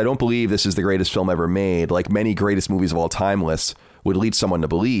 whilst I don't believe this is the greatest film ever made, like many greatest movies of all time lists would lead someone to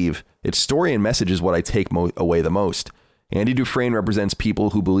believe, its story and message is what I take away the most. Andy Dufresne represents people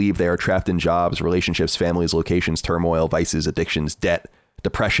who believe they are trapped in jobs, relationships, families, locations, turmoil, vices, addictions, debt,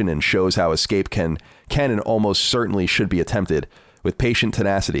 depression, and shows how escape can and almost certainly should be attempted with patient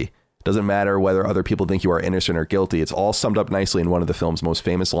tenacity. Doesn't matter whether other people think you are innocent or guilty. It's all summed up nicely in one of the film's most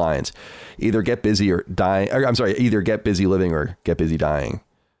famous lines. Either get busy living or get busy dying.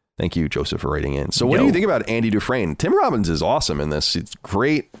 Thank you, Joseph, for writing in. So what do you think about Andy Dufresne? Tim Robbins is awesome in this. It's a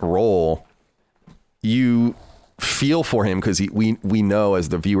great role. You feel for him because we know as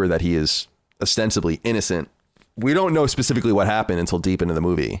the viewer that he is ostensibly innocent. We don't know specifically what happened until deep into the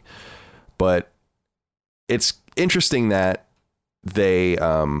movie. But it's interesting that they...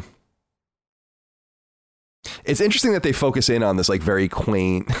 It's interesting that they focus in on this like very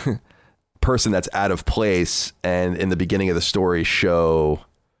quaint person that's out of place, and in the beginning of the story show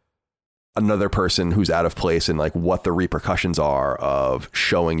another person who's out of place and like what the repercussions are of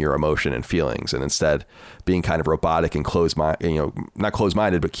showing your emotion and feelings, and instead being kind of robotic and not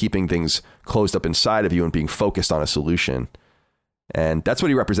closed-minded, but keeping things closed up inside of you and being focused on a solution. And that's what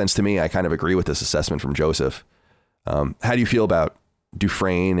he represents to me. I kind of agree with this assessment from Joseph. How do you feel about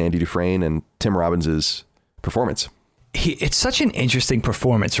Andy Dufresne and Tim Robbins's performance? It's such an interesting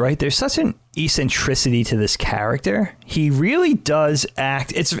performance, right? There's such an eccentricity to this character. He really does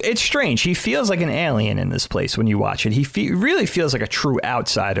act. It's strange. He feels like an alien in this place when you watch it. He really feels like a true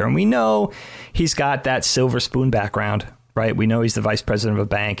outsider. And we know he's got that silver spoon background, right? We know he's the vice president of a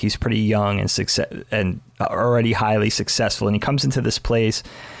bank. He's pretty young and already highly successful. And he comes into this place.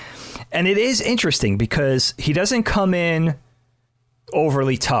 And it is interesting because he doesn't come in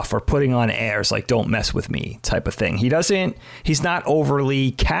overly tough or putting on airs like "don't mess with me" type of thing. He's not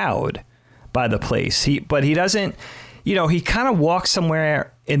overly cowed by the place. He doesn't, he kind of walks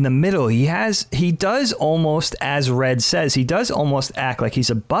somewhere in the middle. He does almost, as Red says, he does almost act like he's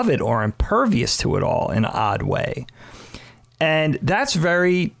above it or impervious to it all in an odd way. And that's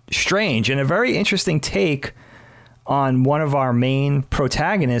very strange and a very interesting take on one of our main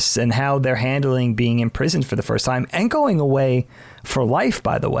protagonists and how they're handling being imprisoned for the first time and going away for life,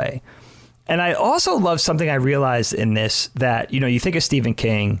 by the way. And I also love something I realized in this, that, you think of Stephen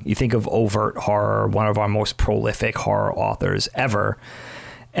King, you think of overt horror, one of our most prolific horror authors ever.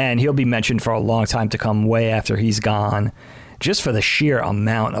 And he'll be mentioned for a long time to come, way after he's gone, just for the sheer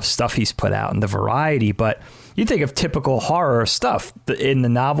amount of stuff he's put out and the variety. But you think of typical horror stuff in the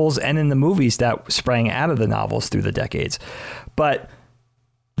novels and in the movies that sprang out of the novels through the decades. But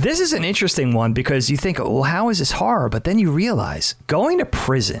this is an interesting one because you think, well, how is this horror? But then you realize going to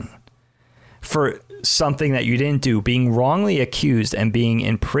prison for something that you didn't do, being wrongly accused and being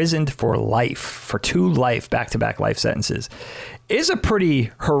imprisoned for life, for 2 back-to-back life sentences, is a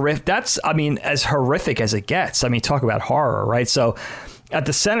pretty horrific. That's, as horrific as it gets. Talk about horror, right? So at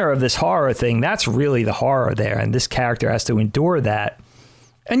the center of this horror thing, that's really the horror there. And this character has to endure that.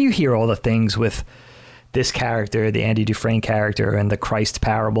 And you hear all the things with this character, the Andy Dufresne character, and the Christ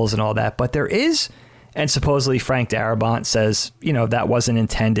parables and all that. But there is, and supposedly Frank Darabont says, that wasn't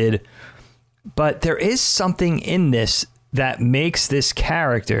intended. But there is something in this that makes this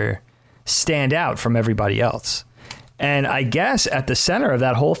character stand out from everybody else. And I guess at the center of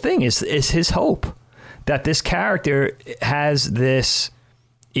that whole thing is his hope that this character has this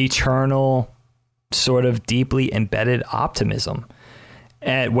eternal sort of deeply embedded optimism.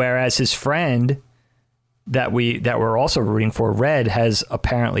 And whereas his friend that we're also rooting for, Red, has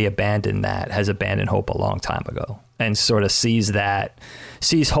apparently abandoned hope a long time ago, and sort of sees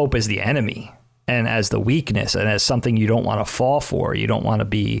hope as the enemy and as the weakness and as something you don't want to fall for. You don't want to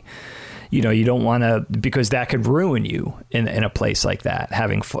be, you don't want to, because that could ruin you in a place like that,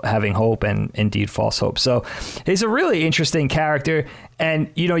 having hope and indeed false hope. So he's a really interesting character.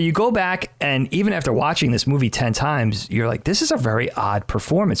 And, you go back and even after watching this movie 10 times, you're like, this is a very odd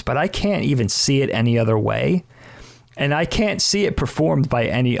performance, but I can't even see it any other way. And I can't see it performed by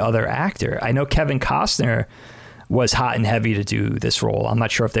any other actor. I know Kevin Costner was hot and heavy to do this role. I'm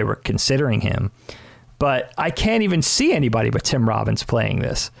not sure if they were considering him. But I can't even see anybody but Tim Robbins playing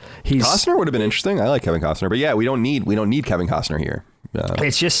this. Costner would have been interesting. I like Kevin Costner, but yeah, we don't need Kevin Costner here.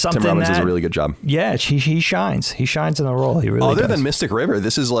 It's just something. Tim Robbins does a really good job. Yeah, he shines. He shines in the role. He really Other does. than Mystic River,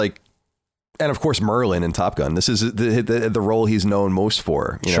 this is like, and of course Merlin in Top Gun. This is the role he's known most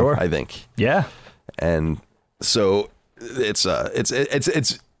for. Sure, I think. Yeah, and so it's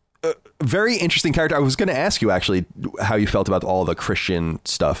a very interesting character. I was going to ask you actually how you felt about all the Christian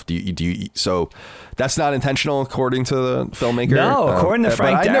stuff. Do you so that's not intentional according to the filmmaker? No, according to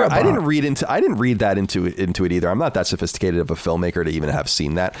Frank Darabont. I didn't read that into it either. I'm not that sophisticated of a filmmaker to even have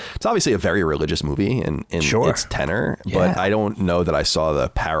seen that. It's obviously a very religious movie in its tenor, but I don't know that I saw the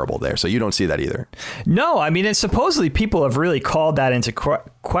parable there. So you don't see that either. No, and supposedly people have really called that into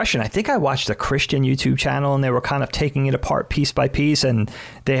question. I think I watched a Christian YouTube channel and they were kind of taking it apart piece by piece, and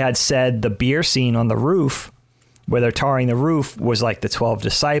they had said the beer scene on the roof where they're tarring the roof was like the 12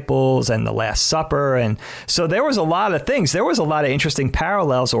 disciples and the Last Supper. And so there was a lot of things. There was a lot of interesting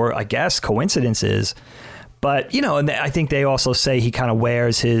parallels, or I guess coincidences. But, and I think they also say he sort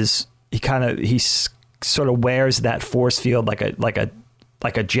of wears that force field like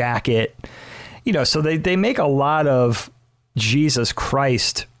a jacket, so they make a lot of Jesus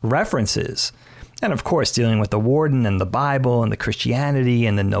Christ references. And of course, dealing with the warden and the Bible and the Christianity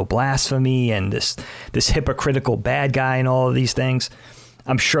and the no blasphemy and this hypocritical bad guy and all of these things.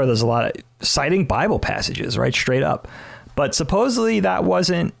 I'm sure there's a lot of citing Bible passages, right? Straight up. But supposedly that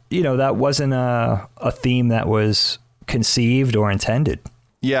wasn't a theme that was conceived or intended.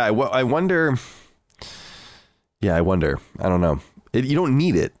 Yeah, I wonder. Yeah, I wonder. I don't know. You don't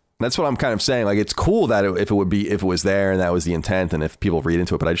need it. That's what I'm kind of saying. Like, it's cool that if it was there and that was the intent and if people read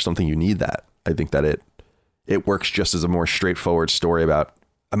into it, but I just don't think you need that. I think that it works just as a more straightforward story about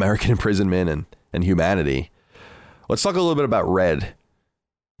American imprisonment and humanity. Let's talk a little bit about Red.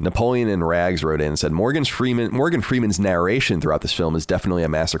 Napoleon in Rags wrote in and said, Morgan Freeman's narration throughout this film is definitely a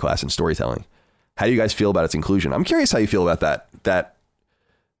masterclass in storytelling. How do you guys feel about its inclusion? I'm curious how you feel about that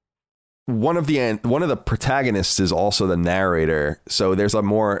one of the protagonists is also the narrator. So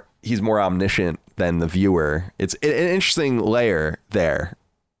he's more omniscient than the viewer. It's an interesting layer there.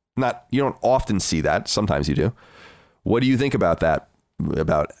 You don't often see that. Sometimes you do. What do you think about that?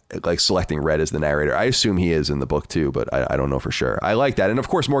 About like selecting Red as the narrator? I assume he is in the book too, but I don't know for sure. I like that. And of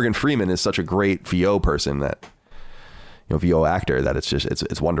course, Morgan Freeman is such a great VO person VO actor that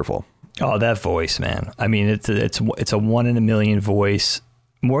it's wonderful. Oh, that voice, man. I mean, it's a 1 in a million voice.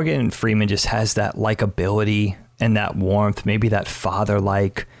 Morgan Freeman just has that likability and that warmth, maybe that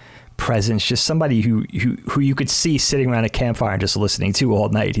father-like presence, just somebody who you could see sitting around a campfire and just listening to all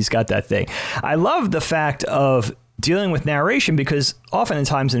night. He's got that thing. I love the fact of dealing with narration because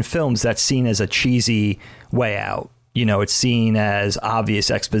oftentimes in films that's seen as a cheesy way out. It's seen as obvious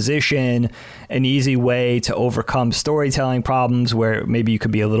exposition, an easy way to overcome storytelling problems where maybe you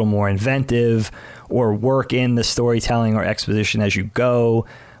could be a little more inventive or work in the storytelling or exposition as you go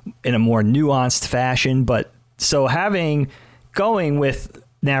in a more nuanced fashion. But so going with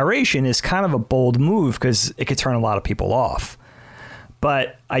narration is kind of a bold move because it could turn a lot of people off.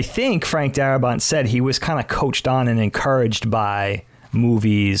 But I think Frank Darabont said he was kind of coached on and encouraged by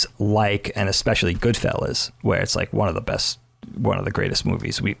movies like, and especially Goodfellas, where it's like one of the greatest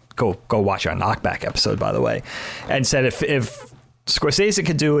movies. We go watch our Knockback episode, by the way, and said if Scorsese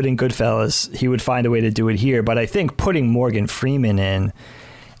could do it in Goodfellas, he would find a way to do it here. But I think putting Morgan Freeman in,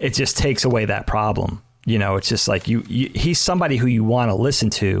 it just takes away that problem. It's just like he's somebody who you want to listen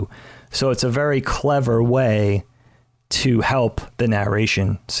to. So it's a very clever way to help the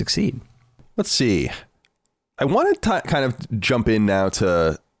narration succeed. Let's see. I want to kind of jump in now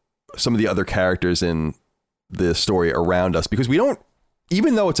to some of the other characters in the story around us, because we don't,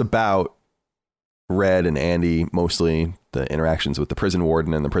 even though it's about Red and Andy, mostly the interactions with the prison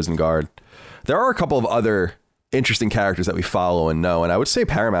warden and the prison guard, there are a couple of other interesting characters that we follow and know. And I would say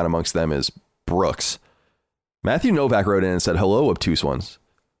paramount amongst them is Brooks. Matthew Novak wrote in and said, hello, obtuse ones.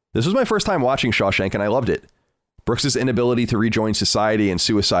 This was my first time watching Shawshank and I loved it. Brooks's inability to rejoin society and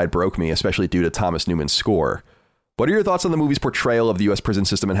suicide broke me, especially due to Thomas Newman's score. What are your thoughts on the movie's portrayal of the U.S. prison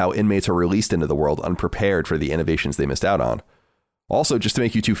system and how inmates are released into the world unprepared for the innovations they missed out on? Also, just to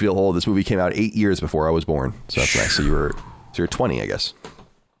make you two feel old, this movie came out 8 years before I was born. So that's nice. So you're 20, I guess.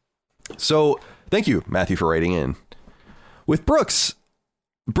 So thank you, Matthew, for writing in. With Brooks,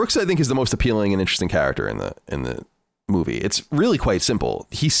 I think, is the most appealing and interesting character in the movie. It's really quite simple.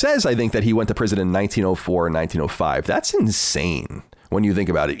 He says, I think, that he went to prison in 1904 and 1905. That's insane when you think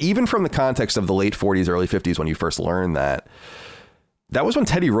about it. Even from the context of the late 40s, early 50s, when you first learn that was when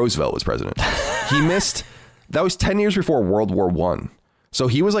Teddy Roosevelt was president. That was 10 years before World War I. So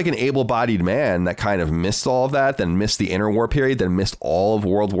he was like an able-bodied man that kind of missed all of that, then missed the interwar period, then missed all of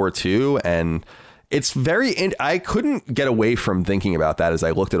World War II. And it's I couldn't get away from thinking about that as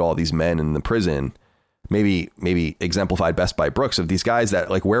I looked at all these men in the prison, maybe exemplified best by Brooks, of these guys that,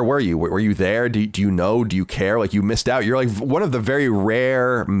 like, where were you? Were you there? Do you know? Do you care? Like, you missed out. You're like one of the very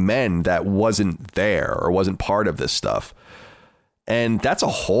rare men that wasn't there or wasn't part of this stuff. And that's a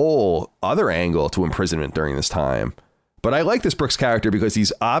whole other angle to imprisonment during this time. But I like this Brooks character because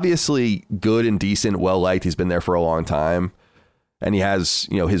he's obviously good and decent, well-liked. He's been there for a long time. And he has,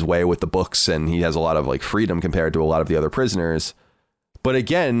 his way with the books, and he has a lot of like freedom compared to a lot of the other prisoners. But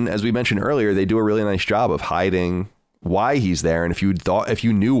again, as we mentioned earlier, they do a really nice job of hiding why he's there. And if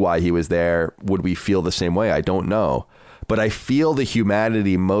you knew why he was there, would we feel the same way? I don't know. But I feel the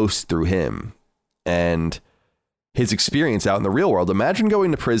humanity most through him and his experience out in the real world. Imagine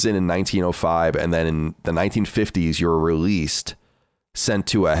going to prison in 1905 and then in the 1950s, you're released, sent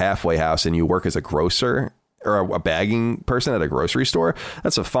to a halfway house, and you work as a grocer or a bagging person at a grocery store.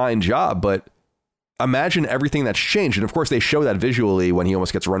 That's a fine job, but imagine everything that's changed. And of course, they show that visually when he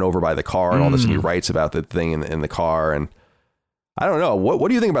almost gets run over by the car and all this, and he writes about the thing in the car. And I don't know. What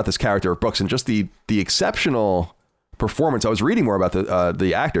do you think about this character of Brooks and just the exceptional performance? I was reading more about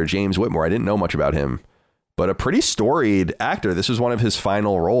the actor, James Whitmore. I didn't know much about him, but a pretty storied actor. This was one of his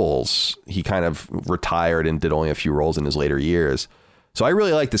final roles. He kind of retired and did only a few roles in his later years. So I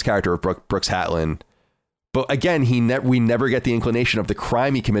really like this character of Brooks Hatlin. But again, we never get the inclination of the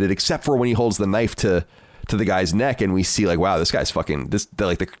crime he committed, except for when he holds the knife to to the guy's neck, and we see like, wow, this guy's fucking this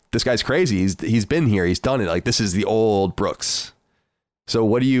guy's crazy. He's been here. He's done it. Like, this is the old Brooks. So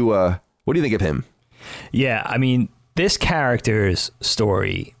what do you think of him? Yeah, I mean, this character's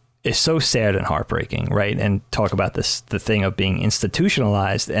story is so sad and heartbreaking, right? And talk about the thing of being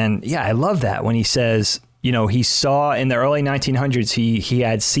institutionalized. And yeah, I love that when he says, you know, he saw in the early 1900s, he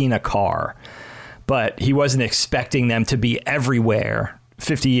had seen a car, but he wasn't expecting them to be everywhere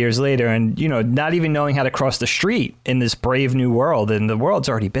 50 years later. And, you know, not even knowing how to cross the street in this brave new world. And the world's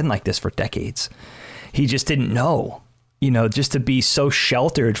already been like this for decades. He just didn't know, you know, just to be so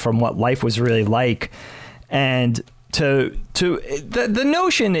sheltered from what life was really like. And the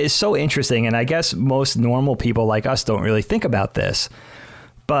notion is so interesting. And I guess most normal people like us don't really think about this.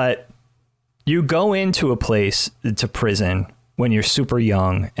 But you go into a place, to prison, when you're super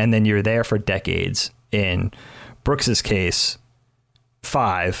young, and then you're there for decades. In Brooks's case,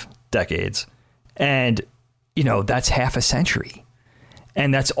 5 decades. And, you know, that's half a century.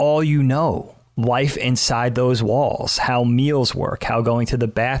 And that's all you know. Life inside those walls, how meals work, how going to the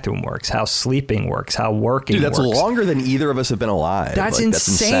bathroom works, how sleeping works, how working works. Dude, that's longer than either of us have been alive. That's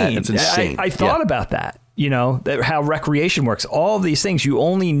insane. That's insane. I thought about that, you know, how recreation works. All of these things, you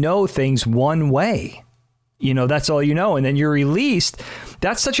only know things one way. You know, that's all you know. And then you're released.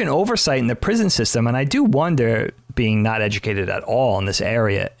 That's such an oversight in the prison system. And I do wonder, being not educated at all in this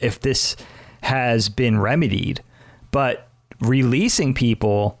area, if this has been remedied. But releasing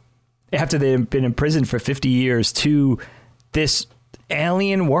people after they've been in prison for 50 years to this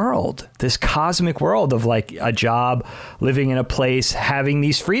alien world, this cosmic world of like a job, living in a place, having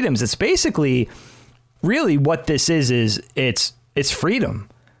these freedoms. It's basically really what this is it's freedom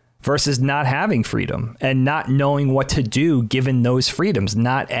versus not having freedom and not knowing what to do given those freedoms,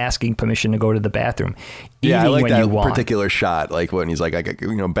 not asking permission to go to the bathroom. Yeah, I like that particular shot, like when he's like, I got,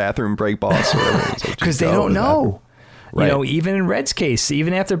 you know, bathroom break, boss, whatever. Because they don't know. Right. You know, even in Red's case,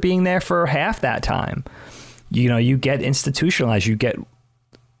 even after being there for half that time, you know, you get institutionalized, you get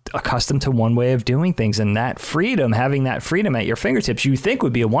accustomed to one way of doing things. And that freedom, having that freedom at your fingertips, you think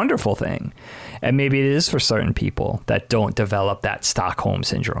would be a wonderful thing. And maybe it is for certain people that don't develop that Stockholm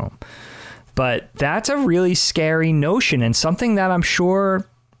syndrome. But that's a really scary notion and something that I'm sure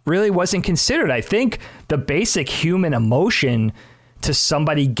really wasn't considered. I think the basic human emotion to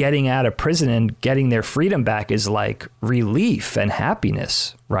somebody getting out of prison and getting their freedom back is like relief and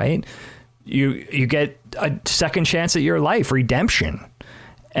happiness, right? You get a second chance at your life, redemption.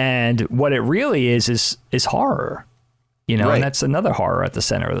 And what it really is horror, you know, right. And that's another horror at the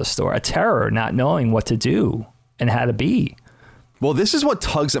center of the story, a terror, not knowing what to do and how to be. Well, this is what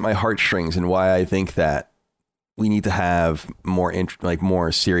tugs at my heartstrings and why I think that we need to have more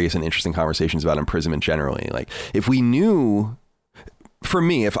more serious and interesting conversations about imprisonment generally. Like, if we knew, for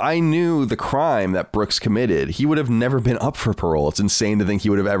me, if I knew the crime that Brooks committed, he would have never been up for parole. It's insane to think he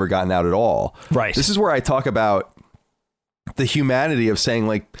would have ever gotten out at all. Right. This is where I talk about the humanity of saying,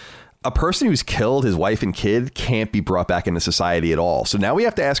 like, a person who's killed his wife and kid can't be brought back into society at all. So now we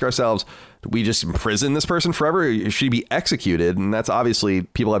have to ask ourselves, do we just imprison this person forever? Should she be executed? And that's obviously,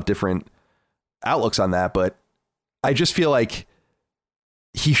 people have different outlooks on that. But I just feel like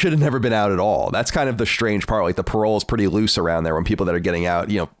he should have never been out at all. That's kind of the strange part. Like, the parole is pretty loose around there when people that are getting out,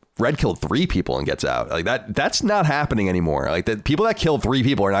 you know, Red killed 3 people and gets out. Like, that's not happening anymore. Like, the people that kill 3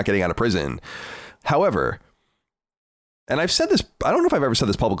 people are not getting out of prison. However, and I've said this, I don't know if I've ever said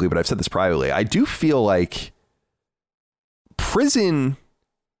this publicly, but I've said this privately. I do feel like prison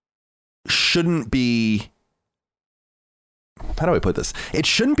shouldn't be, how do I put this? It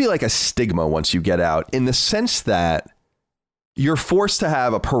shouldn't be like a stigma once you get out, in the sense that you're forced to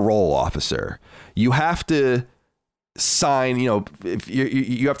have a parole officer. You have to sign, you know, if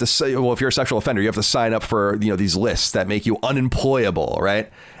you have to say, well, if you're a sexual offender, you have to sign up for, you know, these lists that make you unemployable,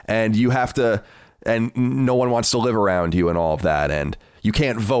 right? And you have to, and no one wants to live around you and all of that. And you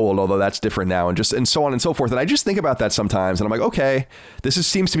can't vote, although that's different now, and so on and so forth. And I just think about that sometimes and I'm like, okay,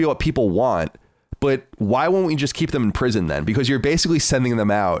 seems to be what people want, but why won't we just keep them in prison then? Because you're basically sending them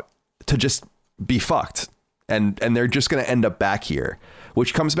out to just be fucked. And they're just going to end up back here,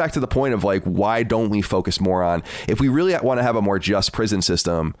 which comes back to the point of, like, why don't we focus more on, if we really want to have a more just prison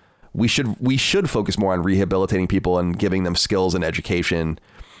system, we should focus more on rehabilitating people and giving them skills and education.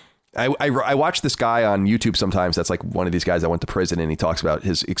 I watch this guy on YouTube sometimes that's like one of these guys that went to prison, and he talks about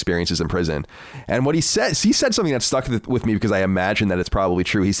his experiences in prison. And what he said something that stuck with me because I imagine that it's probably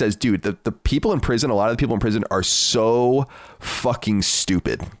true. He says, dude, the people in prison, a lot of the people in prison are so fucking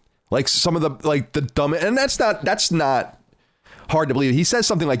stupid. Like, some of the dumb, and that's not hard to believe. He says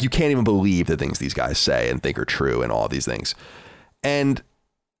something like, you can't even believe the things these guys say and think are true and all of these things. And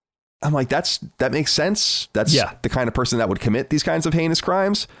I'm like, that makes sense. That's the kind of person that would commit these kinds of heinous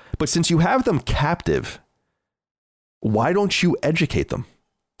crimes. But since you have them captive, why don't you educate them?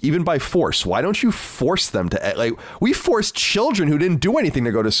 Even by force. Why don't you force them to, like, we forced children who didn't do anything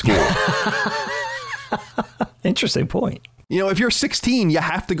to go to school. Interesting point. You know, if you're 16, you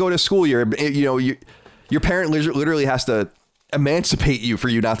have to go to school. Your parent literally has to emancipate you for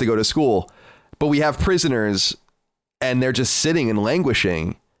you not to go to school. But we have prisoners and they're just sitting and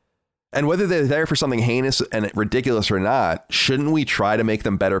languishing. And whether they're there for something heinous and ridiculous or not, shouldn't we try to make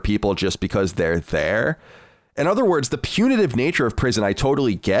them better people just because they're there? In other words, the punitive nature of prison, I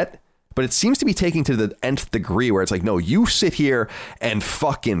totally get, but it seems to be taking to the nth degree where it's like, no, you sit here and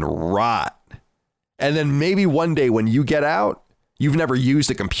fucking rot. And then maybe one day when you get out, you've never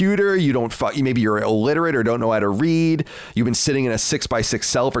used a computer. You don't maybe you're illiterate or don't know how to read. You've been sitting in a 6x6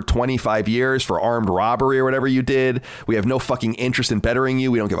 cell for 25 years for armed robbery or whatever you did. We have no fucking interest in bettering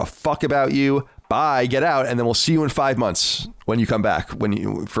you. We don't give a fuck about you. Bye, get out. And then we'll see you in 5 months when you come back for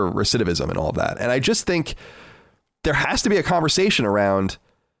recidivism and all of that. And I just think there has to be a conversation around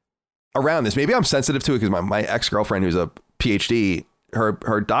this. Maybe I'm sensitive to it because my ex-girlfriend, who's a PhD,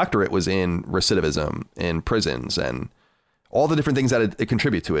 her doctorate was in recidivism in prisons and all the different things that it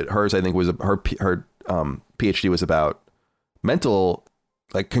contribute to it. Hers, I think, was her PhD was about mental,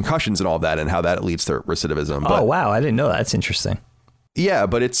 like, concussions and all that and how that leads to recidivism. Oh, wow. I didn't know that. That's interesting. Yeah,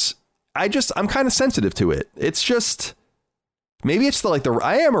 but I'm kind of sensitive to it. It's just, maybe it's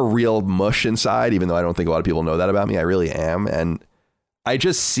I am a real mush inside, even though I don't think a lot of people know that about me. I really am. And I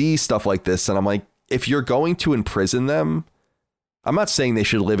just see stuff like this and I'm like, if you're going to imprison them, I'm not saying they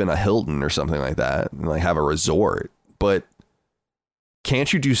should live in a Hilton or something like that and like have a resort, but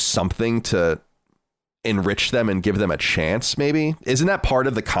can't you do something to enrich them and give them a chance? Maybe isn't that part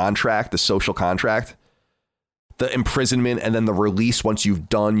of the contract, the social contract, the imprisonment and then the release once you've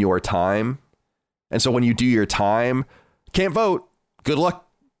done your time? And so when you do your time, can't vote. Good luck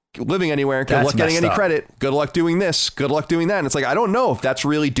living anywhere. Good luck getting any credit. Good luck doing this. Good luck doing that. And it's like, I don't know if that's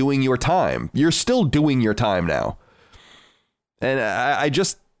really doing your time. You're still doing your time now. And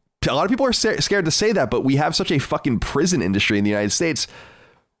a lot of people are scared to say that, but we have such a fucking prison industry in the United States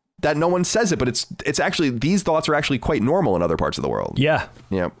that no one says it. But it's actually, these thoughts are actually quite normal in other parts of the world. Yeah.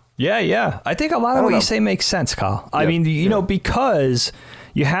 Yeah. Yeah. Yeah. I think a lot of what you say makes sense, Kyle. I mean, you know, because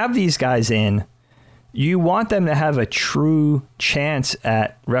you have these guys in, you want them to have a true chance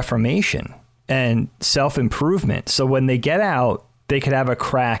at reformation and self-improvement. So when they get out, they could have a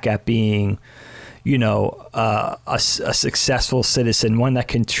crack at being, you know, a successful citizen, one that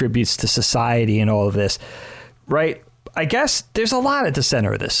contributes to society and all of this, right? I guess there's a lot at the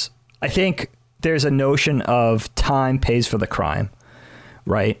center of this. I think there's a notion of time pays for the crime,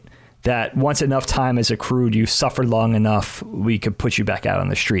 right? That once enough time is accrued, you've suffered long enough, we could put you back out on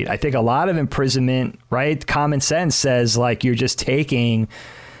the street. I think a lot of imprisonment, right? Common sense says like you're just taking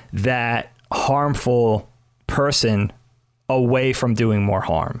that harmful person away from doing more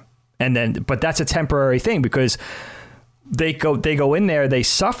harm. And then, but that's a temporary thing because they go in there, they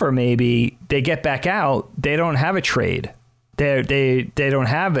suffer, maybe they get back out. They don't have a trade. They don't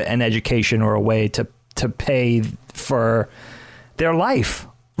have an education or a way to pay for their life.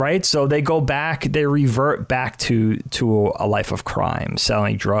 Right. So they go back, they revert back to a life of crime,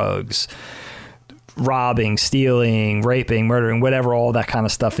 selling drugs, robbing, stealing, raping, murdering, whatever all that kind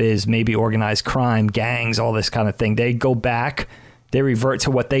of stuff is, maybe organized crime, gangs, all this kind of thing. They go back. They revert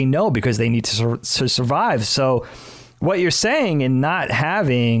to what they know because they need to survive. So what you're saying and not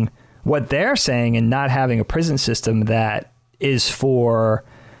having what they're saying and not having a prison system that is for,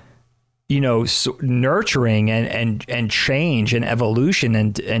 you know, nurturing and change and evolution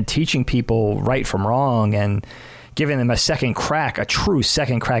and teaching people right from wrong and giving them a true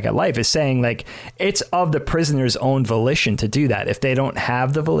second crack at life is saying like it's of the prisoner's own volition to do that. If they don't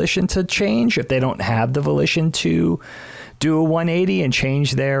have the volition to change, if they don't have the volition to do a 180 and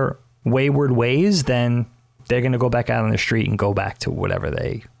change their wayward ways, then they're going to go back out on the street and go back to wherever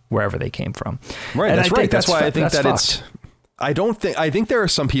they came from. Right. And that's right. That's why I think that fucked. I think there are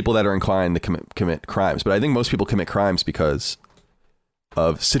some people that are inclined to commit crimes, but I think most people commit crimes because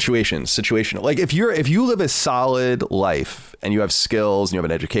of situational. Like if you live a solid life and you have skills and you have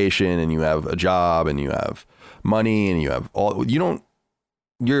an education and you have a job and you have money and you have all,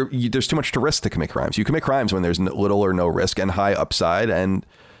 there's too much to risk to commit crimes. You commit crimes when there's little or no risk and high upside. And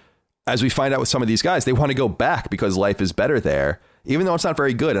as we find out with some of these guys, they want to go back because life is better there, even though it's not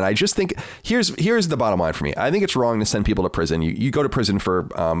very good. And I just think here's the bottom line for me. I think it's wrong to send people to prison. You go to prison for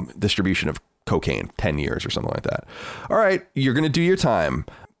distribution of cocaine, 10 years or something like that. All right, you're going to do your time.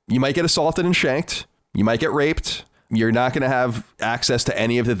 You might get assaulted and shanked. You might get raped. You're not going to have access to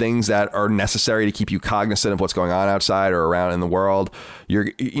any of the things that are necessary to keep you cognizant of what's going on outside or around in the world.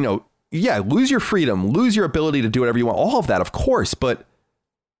 Lose your freedom, lose your ability to do whatever you want. All of that, of course. But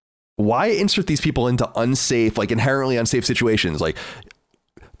why insert these people into unsafe, like inherently unsafe situations? Like,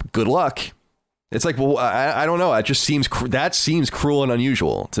 good luck. It's like, well, I don't know. It just seems cruel and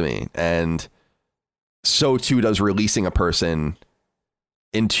unusual to me. And so too does releasing a person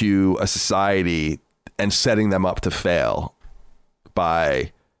into a society and setting them up to fail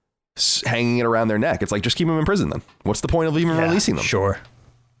by hanging it around their neck. It's like, just keep them in prison then. What's the point of even releasing them? Sure.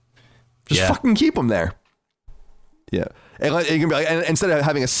 Just fucking keep them there. Yeah. And you can be like, and instead of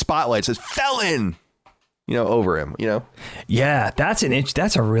having a spotlight, it says felon, over him, Yeah, that's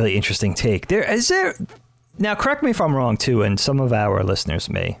a really interesting take. Now, correct me if I'm wrong too, and some of our listeners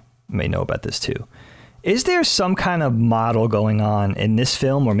may know about this too. Is there some kind of model going on in this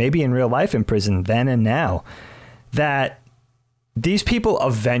film, or maybe in real life in prison then and now, that these people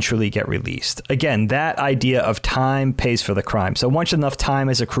eventually get released? Again, that idea of time pays for the crime. So once enough time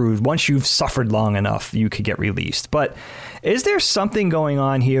is accrued, once you've suffered long enough, you could get released. But is there something going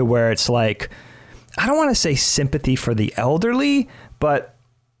on here where it's like, I don't want to say sympathy for the elderly, but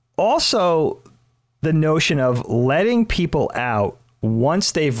also the notion of letting people out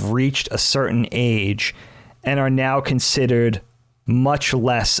once they've reached a certain age and are now considered much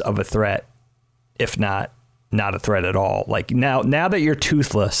less of a threat, if not a threat at all. Like now that you're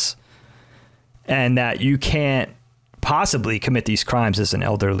toothless and that you can't possibly commit these crimes as an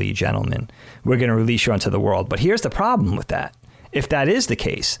elderly gentleman, we're going to release you onto the world. But here's the problem with that. If that is the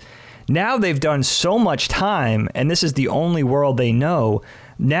case, now they've done so much time and this is the only world they know.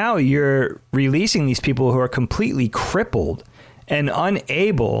 Now you're releasing these people who are completely crippled and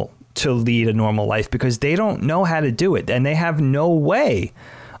unable to lead a normal life because they don't know how to do it. And they have no way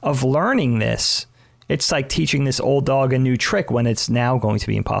of learning this. It's like teaching this old dog a new trick when it's now going to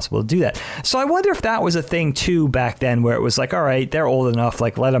be impossible to do that. So I wonder if that was a thing too back then, where it was like, all right, they're old enough,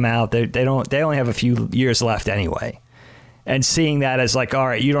 like let them out. They only have a few years left anyway. And seeing that as like, all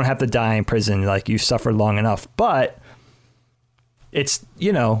right, you don't have to die in prison. Like you've suffered long enough, but it's,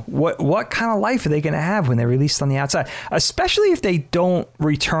 what kind of life are they going to have when they're released on the outside, especially if they don't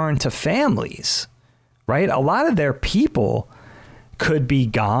return to families, right? A lot of their people could be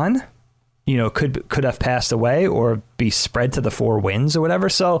gone, could have passed away or be spread to the four winds or whatever.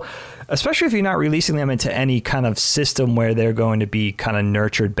 So especially if you're not releasing them into any kind of system where they're going to be kind of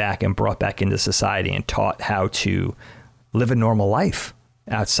nurtured back and brought back into society and taught how to live a normal life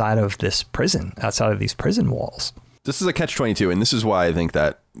outside of these prison walls. This is a catch-22, and this is why I think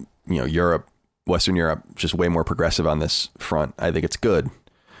that, Europe, Western Europe, just way more progressive on this front. I think it's good.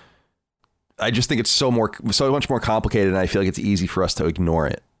 I just think it's so much more complicated, and I feel like it's easy for us to ignore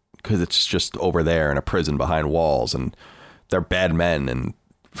it because it's just over there in a prison behind walls, and they're bad men, and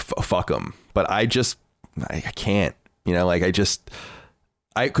fuck them. But I can't,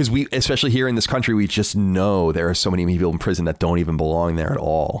 because we, especially here in this country, we just know there are so many people in prison that don't even belong there at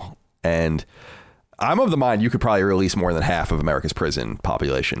all, and I'm of the mind you could probably release more than half of America's prison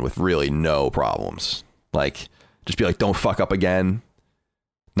population with really no problems. Like, just be like, don't fuck up again.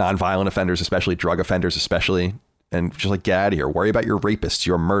 Nonviolent offenders, especially drug offenders, especially. And just like, get out of here. Worry about your rapists,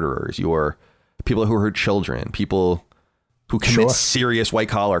 your murderers, your people who hurt children, people who commit serious white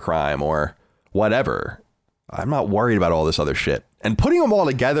collar crime or whatever. I'm not worried about all this other shit. And putting them all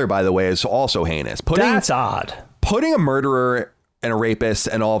together, by the way, is also heinous. That's odd. Putting a murderer and a rapist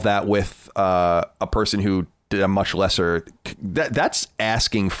and all of that with a person who did a much lesser, that's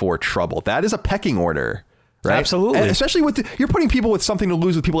asking for trouble. That is a pecking order, right? Absolutely. And especially you're putting people with something to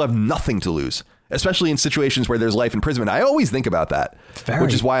lose with people who have nothing to lose, especially in situations where there's life imprisonment. I always think about that,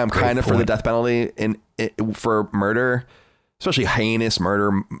 which is why I'm kind of for the death penalty for murder, especially heinous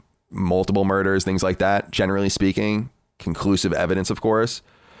murder, multiple murders, things like that. Generally speaking, conclusive evidence, of course.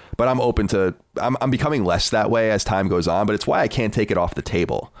 But I'm open to, I'm becoming less that way as time goes on, but it's why I can't take it off the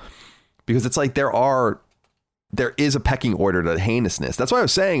table, because it's like there is a pecking order to heinousness. That's why I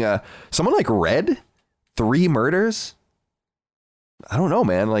was saying someone like Red, 3 murders. I don't know,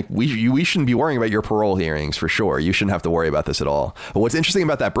 man. Like we shouldn't be worrying about your parole hearings for sure. You shouldn't have to worry about this at all. But what's interesting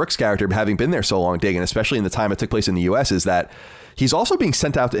about that Brooks character, having been there so long, digging, especially in the time it took place in the US, is that he's also being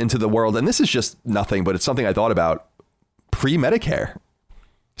sent out into the world. And this is just nothing, but it's something I thought about pre-Medicare.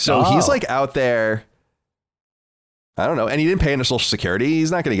 So he's like out there, I don't know, and he didn't pay into Social Security.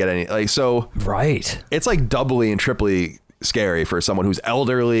 He's not going to get any, like, so. Right. It's like doubly and triply scary for someone who's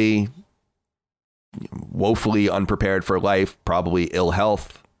elderly, woefully unprepared for life, probably ill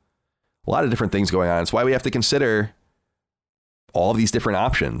health, a lot of different things going on. It's why we have to consider all of these different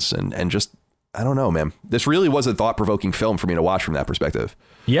options and just I don't know, man. This really was a thought-provoking film for me to watch from that perspective.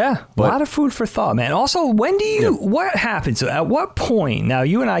 Yeah, a lot of food for thought, man. Also, when do you, what happens? At what point, now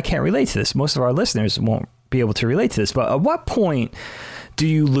you and I can't relate to this. Most of our listeners won't be able to relate to this, but at what point do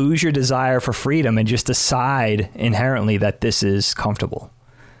you lose your desire for freedom and just decide inherently that this is comfortable?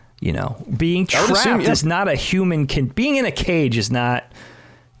 You know, being trapped is not a human, being in a cage is not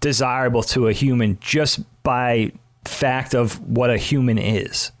desirable to a human just by fact of what a human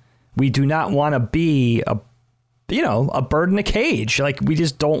is. We do not want to be a bird in a cage. Like, we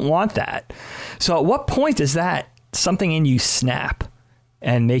just don't want that. So at what point does that something in you snap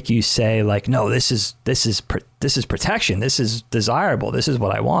and make you say, like, no, this is protection. This is desirable. This is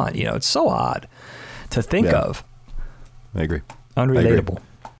what I want. You know, it's so odd to think of. I agree. Unrelatable.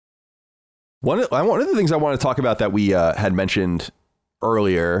 One of the things I want to talk about that we had mentioned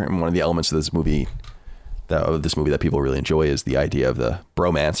earlier, and one of the elements of this movie that people really enjoy, is the idea of the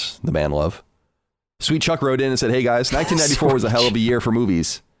bromance, the man love. Sweet Chuck wrote in and said, hey guys, 1994 was a hell of a year for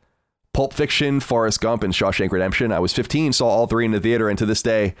movies. Pulp Fiction, Forrest Gump, and Shawshank Redemption. I was 15, saw all three in the theater, and to this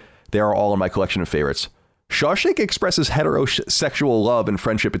day, they are all in my collection of favorites. Shawshank expresses heterosexual love and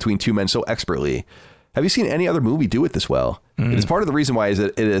friendship between two men so expertly. Have you seen any other movie do it this well? It is part of the reason why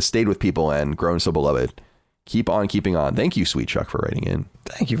it has stayed with people and grown so beloved. Keep on keeping on. Thank you, Sweet Chuck, for writing in.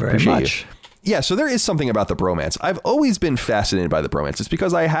 Thank you very much. Yeah, so there is something about the bromance. I've always been fascinated by the bromance. It's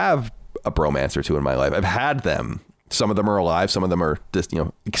because I have a bromance or two in my life. I've had them. Some of them are alive. Some of them are just,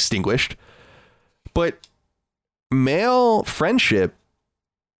 extinguished. But male friendship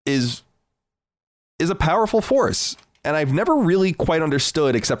is a powerful force. And I've never really quite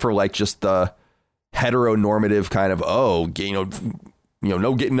understood, except for like just the heteronormative kind of,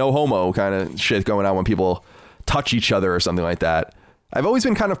 no homo kind of shit going on when people touch each other or something like that. I've always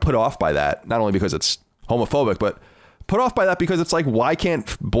been kind of put off by that, not only because it's homophobic, but put off by that because it's like, why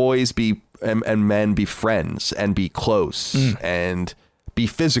can't boys be and men be friends and be close and be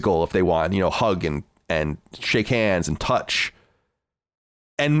physical if they want, hug and shake hands and touch.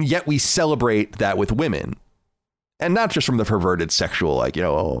 And yet we celebrate that with women, and not just from the perverted sexual, like,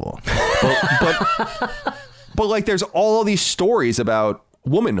 but like there's all these stories about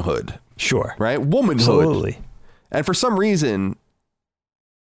womanhood. Sure. Right. Womanhood. Absolutely. And for some reason,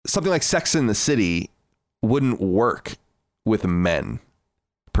 something like Sex in the City wouldn't work with men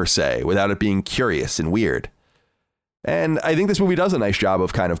per se, without it being curious and weird. And I think this movie does a nice job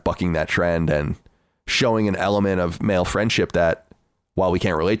of kind of bucking that trend and showing an element of male friendship that, while we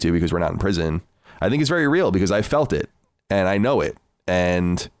can't relate to because we're not in prison, I think is very real because I felt it and I know it.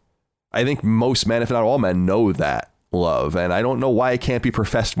 And I think most men, if not all men, know that love. And I don't know why it can't be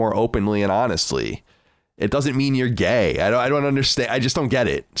professed more openly and honestly. It doesn't mean you're gay. I don't understand. I just don't get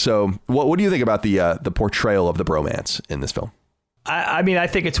it. So what do you think about the portrayal of the bromance in this film? I mean, I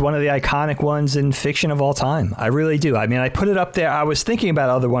think it's one of the iconic ones in fiction of all time. I really do. I mean, I put it up there. I was thinking about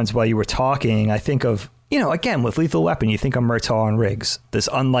other ones while you were talking. I think of, again, with Lethal Weapon, you think of Murtaugh and Riggs, this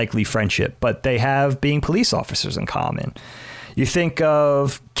unlikely friendship, but they have being police officers in common. You think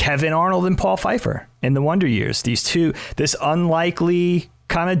of Kevin Arnold and Paul Pfeiffer in The Wonder Years. These two, this unlikely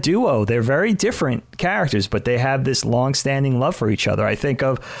kind of duo. They're very different characters, but they have this long-standing love for each other. I think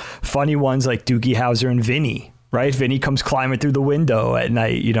of funny ones like Doogie Howser and Vinny. Right, Vinny comes climbing through the window at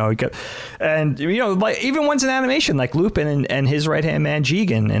night, and like even ones in animation like Lupin and his right-hand man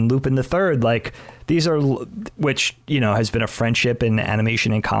Jigen and Lupin the Third. Like these are, which has been a friendship in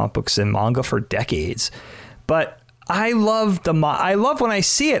animation and comic books and manga for decades. But I love when I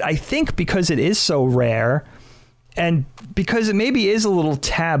see it. I think because it is so rare, and because it maybe is a little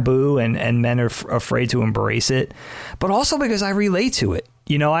taboo, and men are afraid to embrace it, but also because I relate to it.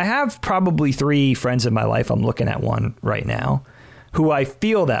 I have probably 3 friends in my life. I'm looking at one right now who I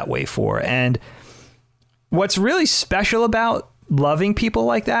feel that way for. And what's really special about loving people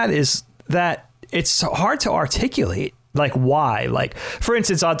like that is that it's hard to articulate, like why. Like, for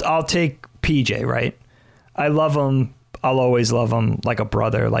instance, I'll take PJ, right? I love him. I'll always love him like a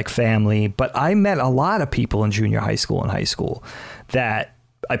brother, like family. But I met a lot of people in junior high school and high school that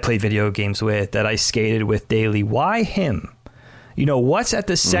I played video games with, that I skated with daily. Why him? What's at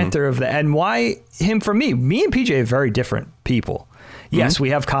the center of that, and why him for me? Me and PJ are very different people. Yes, we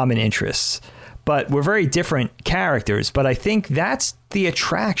have common interests, but we're very different characters. But I think that's the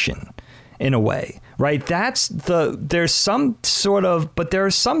attraction in a way, right? There's some sort of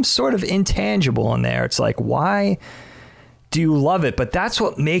intangible in there. It's like, why do you love it? But that's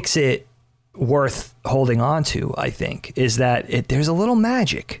what makes it worth holding on to, I think, is that there's a little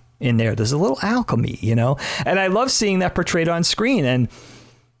magic in there. There's a little alchemy, and I love seeing that portrayed on screen. And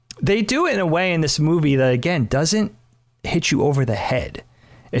they do it in a way in this movie that, again, doesn't hit you over the head.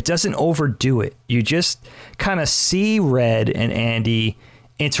 It doesn't overdo it. You just kind of see Red and Andy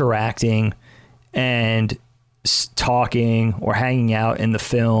interacting and talking or hanging out in the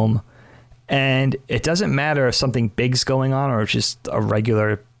film. And it doesn't matter if something big's going on or just a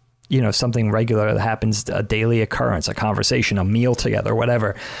regular, something regular that happens, a daily occurrence, a conversation, a meal together,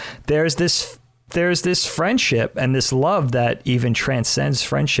 whatever. There's this friendship and this love that even transcends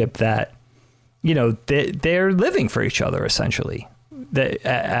friendship that, they're living for each other essentially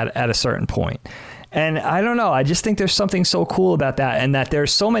at a certain point. And I don't know. I just think there's something so cool about that, and that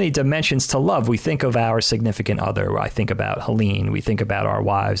there's so many dimensions to love. We think of our significant other. I think about Helene. We think about our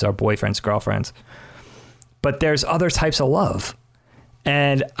wives, our boyfriends, girlfriends. But there's other types of love.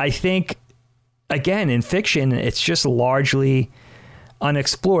 And I think, again, in fiction, it's just largely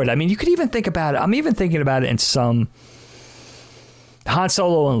unexplored. I mean, you could even think about it. I'm even thinking about it in some Han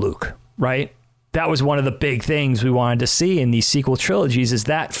Solo and Luke, right? That was one of the big things we wanted to see in these sequel trilogies, is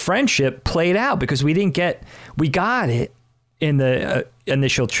that friendship played out, because we got it in the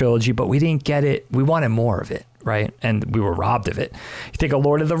initial trilogy, but we didn't get it. We wanted more of it, right? And we were robbed of it. You think of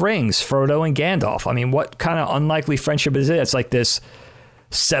Lord of the Rings, Frodo and Gandalf. I mean, what kind of unlikely friendship is it? It's like this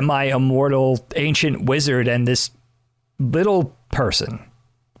semi-immortal ancient wizard and this little person,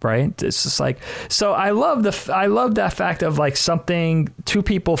 right? It's just like, so I love that fact of like two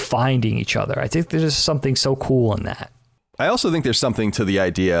people finding each other. I think there's something so cool in that. I also think there's something to the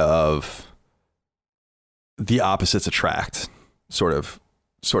idea of the opposites attract sort of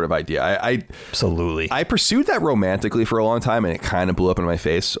idea. I absolutely. I pursued that romantically for a long time, and it kind of blew up in my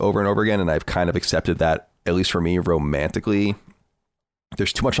face over and over again. And I've kind of accepted that, at least for me, romantically,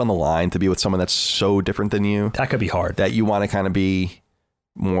 there's too much on the line to be with someone that's so different than you. That could be hard. That you want to kind of be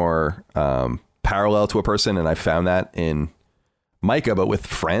more parallel to a person. And I found that in Micah. But with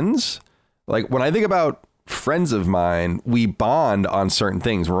friends, like when I think about friends of mine, we bond on certain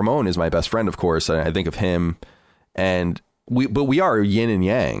things. Ramon is my best friend, of course. And I think of him, and we are yin and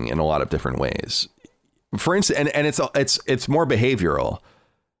yang in a lot of different ways. For instance, and it's more behavioral,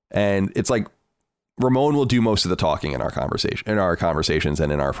 and it's like Ramon will do most of the talking in our conversations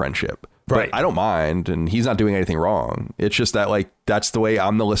and in our friendship. Right. But I don't mind, and he's not doing anything wrong. It's just that, like, that's the way.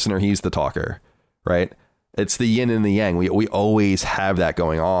 I'm the listener, he's the talker, right? It's the yin and the yang. We always have that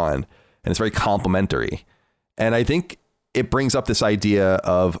going on, and it's very complementary. And I think it brings up this idea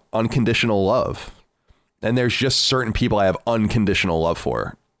of unconditional love. And there's just certain people I have unconditional love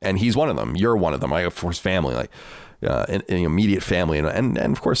for, and he's one of them. You're one of them. I have, for his family, like in immediate family, and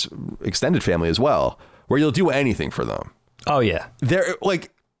of course extended family as well, where you'll do anything for them. Oh yeah, they're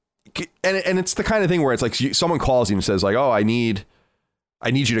like, and it's the kind of thing where it's like someone calls you and says like, oh, I need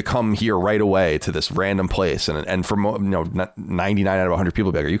you to come here right away to this random place, and for 99 out of 100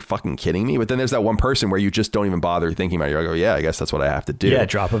 people be like, are you fucking kidding me? But then there's that one person where you just don't even bother thinking about it. You're like, oh yeah, I guess that's what I have to do. Yeah,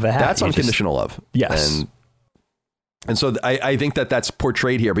 drop of a hat. That's unconditional love. Yes. And so I think that's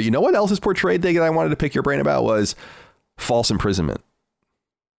portrayed here. But you know what else is portrayed, Dig, that I wanted to pick your brain about was false imprisonment.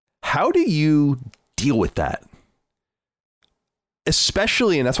 How do you deal with that?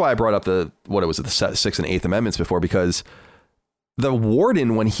 Especially, and that's why I brought up the 6th and 8th Amendments before, because the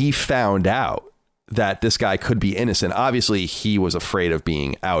warden, when he found out that this guy could be innocent, obviously he was afraid of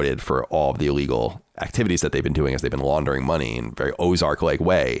being outed for all of the illegal activities that they've been doing as they've been laundering money in a very Ozark-like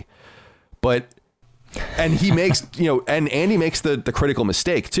way. And he makes, and Andy makes the critical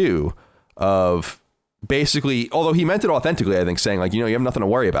mistake too of basically, although he meant it authentically, I think, saying like, you have nothing to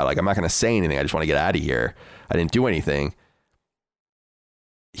worry about. Like, I'm not going to say anything. I just want to get out of here. I didn't do anything.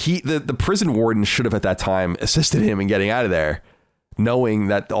 The prison warden should have at that time assisted him in getting out of there, knowing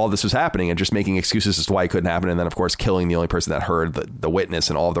that all this was happening and just making excuses as to why it couldn't happen. And then, of course, killing the only person that heard the witness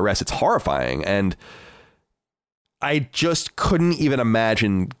and all of the rest. It's horrifying. And I just couldn't even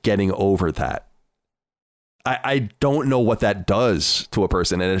imagine getting over that. I don't know what that does to a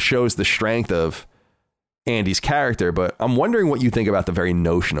person, and it shows the strength of Andy's character. But I'm wondering what you think about the very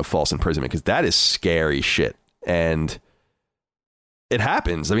notion of false imprisonment, because that is scary shit. And it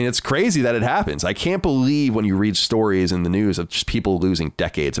happens. I mean, it's crazy that it happens. I can't believe when you read stories in the news of just people losing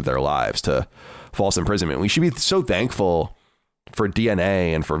decades of their lives to false imprisonment. We should be so thankful for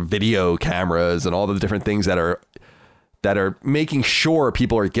DNA and for video cameras and all the different things that are making sure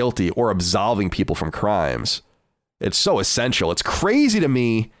people are guilty or absolving people from crimes. It's so essential. It's crazy to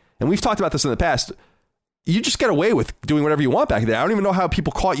me. And we've talked about this in the past. You just get away with doing whatever you want back there. I don't even know how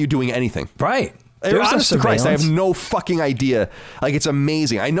people caught you doing anything. Right. Honest to Christ, I have no fucking idea. Like, it's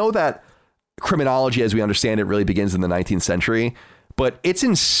amazing. I know that criminology, as we understand it, really begins in the 19th century, but it's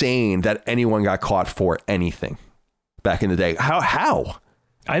insane that anyone got caught for anything back in the day. How?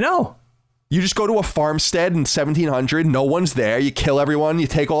 I know. You just go to a farmstead in 1700. No one's there. You kill everyone. You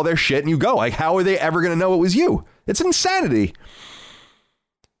take all their shit and you go. Like, how are they ever going to know it was you? It's insanity.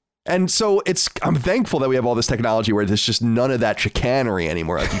 And so I'm thankful that we have all this technology where there's just none of that chicanery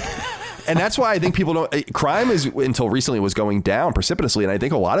anymore. Like, and that's why I think people don't. Crime until recently was going down precipitously, and I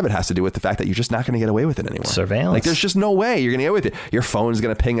think a lot of it has to do with the fact that you're just not going to get away with it anymore. Surveillance. Like, there's just no way you're going to get away with it. Your phone's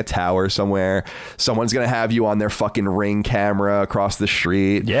going to ping a tower somewhere. Someone's going to have you on their fucking Ring camera across the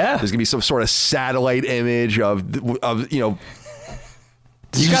street. Yeah. There's going to be some sort of satellite image of you know.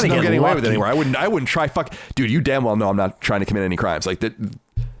 You got to get getting away with it lucky. anymore. I wouldn't try. Dude, you damn well know I'm not trying to commit any crimes. Like that.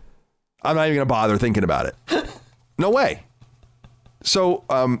 I'm not even going to bother thinking about it. No way. So,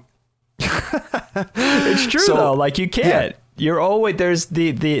 it's true though. Like you can't. Yeah. You're always there's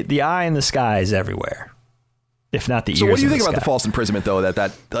the eye in the sky is everywhere, if not the ears. So what do you think about sky. the false imprisonment though?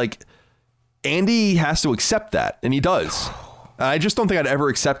 That like Andy has to accept that, and he does. I just don't think I'd ever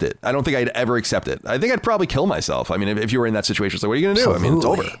accept it. I don't think I'd ever accept it. I think I'd probably kill myself. I mean, if you were in that situation, it's like, what are you going to do? Absolutely. I mean, it's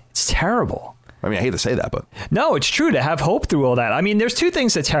over. It's terrible. I mean, I hate to say that, but no, it's true to have hope through all that. I mean, there's two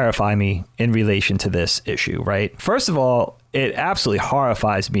things that terrify me in relation to this issue, right? First of all, it absolutely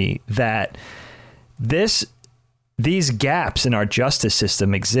horrifies me that these gaps in our justice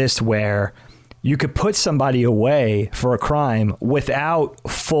system exist where you could put somebody away for a crime without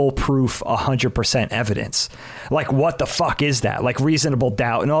foolproof 100% evidence. Like, what the fuck is that? Like reasonable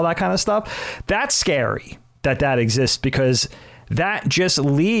doubt and all that kind of stuff. That's scary that exists, because that just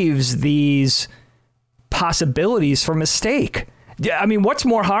leaves these possibilities for mistake. I mean, what's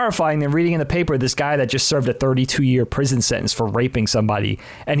more horrifying than reading in the paper this guy that just served a 32-year prison sentence for raping somebody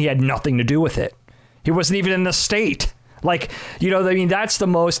and he had nothing to do with it? He wasn't even in the state. Like, you know, I mean, that's the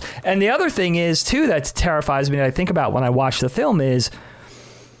most. And the other thing is, too, that terrifies me that I think about when I watch the film is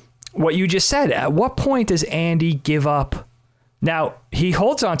what you just said. At what point does Andy give up? Now, he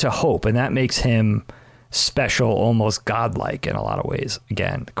holds on to hope, and that makes him special, almost godlike in a lot of ways.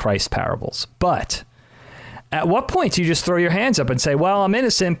 Again, Christ's parables. But at what point do you just throw your hands up and say, well, I'm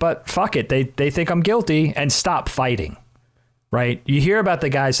innocent, but fuck it. They think I'm guilty, and stop fighting, right? You hear about the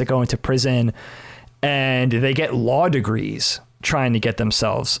guys that go into prison and they get law degrees trying to get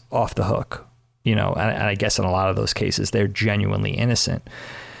themselves off the hook, you know, and I guess in a lot of those cases, they're genuinely innocent.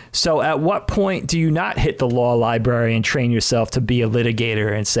 So at what point do you not hit the law library and train yourself to be a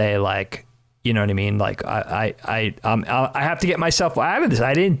litigator and say, like, you know what I mean? Like, I have to get myself out of this.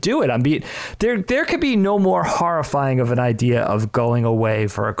 I didn't do it. There could be no more horrifying of an idea of going away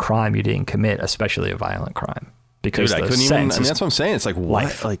for a crime you didn't commit, especially a violent crime. Because dude, I couldn't even. I mean, that's what I'm saying. It's like what?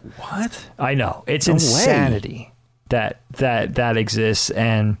 Life. Like what? I know it's no insanity that exists,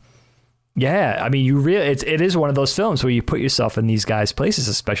 and yeah, I mean, it is one of those films where you put yourself in these guys' places,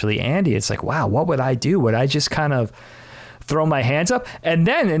 especially Andy. It's like, wow, what would I do? Would I just kind of throw my hands up? And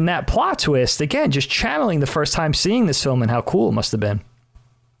then in that plot twist, again, just channeling the first time seeing this film and how cool it must have been.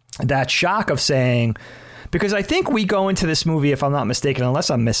 That shock of saying, because I think we go into this movie, if I'm not mistaken,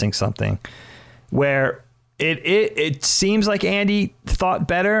 unless I'm missing something, where it seems like Andy thought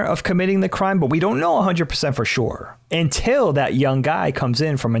better of committing the crime, but we don't know 100% for sure until that young guy comes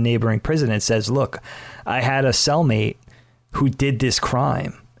in from a neighboring prison and says, look, I had a cellmate who did this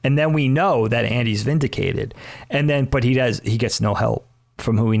crime. And then we know that Andy's vindicated. And then, but he gets no help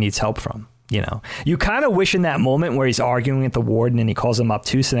from who he needs help from. You know, you kind of wish in that moment where he's arguing with the warden and he calls him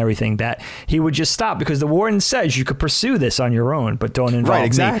obtuse and everything that he would just stop, because the warden says you could pursue this on your own, but don't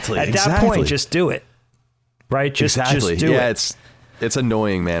involve me. At that point, just do it. Right. Just do it. It's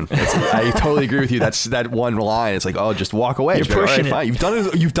annoying, man. I totally agree with you. That's that one line. It's like, oh, just walk away. You're pushing it. Fine.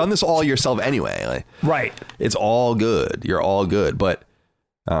 You've done this all yourself anyway. Like, right. It's all good. You're all good. But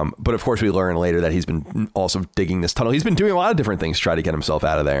of course, we learn later that he's been also digging this tunnel. He's been doing a lot of different things to try to get himself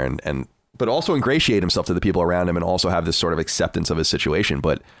out of there, but also ingratiate himself to the people around him, and also have this sort of acceptance of his situation.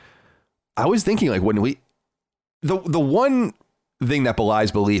 But I was thinking, like, when the one thing that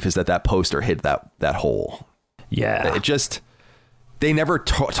belies belief is that poster hit that hole. Yeah, they never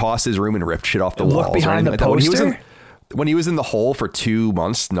tossed his room and ripped shit off the walls. Look behind the poster. When he was in the hole for 2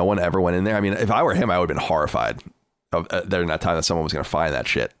 months, no one ever went in there. I mean, if I were him, I would have been horrified during that time that someone was going to find that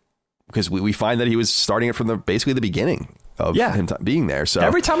shit, because we find that he was starting it from basically the beginning of him being there. So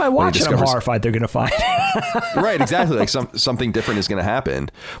every time I watch it, I'm horrified they're going to find it. Right, exactly. Like something different is going to happen.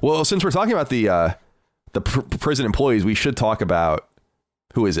 Well, since we're talking about the prison employees, we should talk about,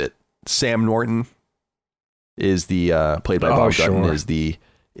 who is it? Sam Norton is the played by Bob Dutton is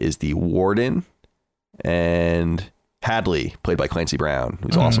the warden, and Hadley, played by Clancy Brown,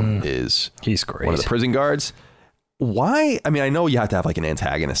 who's awesome, he's great, one of the prison guards. Why? I mean, I know you have to have like an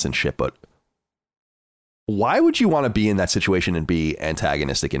antagonist and shit, but why would you want to be in that situation and be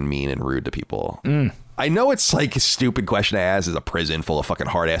antagonistic and mean and rude to people? I know it's like a stupid question to ask. Is a prison full of fucking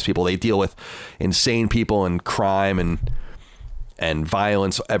hard ass people. They deal with insane people and crime and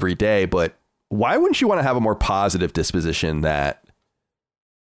violence every day. But why wouldn't you want to have a more positive disposition that,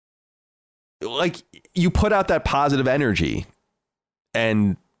 like, you put out that positive energy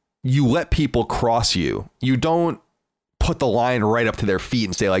and you let people cross you. You don't put the line right up to their feet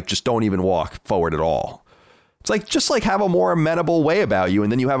and say, like, just don't even walk forward at all. It's like, just like have a more amenable way about you.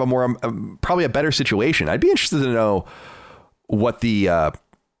 And then you have a more, probably a better situation. I'd be interested to know what the,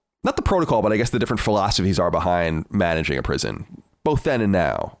 not the protocol, but I guess the different philosophies are behind managing a prison, both then and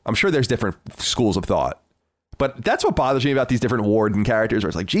now. I'm sure there's different schools of thought, but that's what bothers me about these different warden characters, where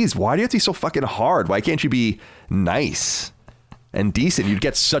it's like, geez, why do you have to be so fucking hard? Why can't you be nice and decent? You'd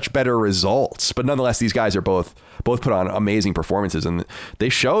get such better results. But nonetheless, these guys are both put on amazing performances, and they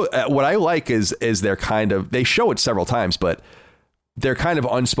show, what I like is they're kind of, they show it several times, but they're kind of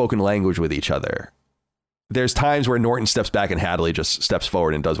unspoken language with each other. There's times where Norton steps back and Hadley just steps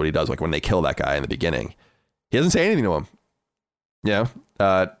forward and does what he does. Like when they kill that guy in the beginning, he doesn't say anything to him. You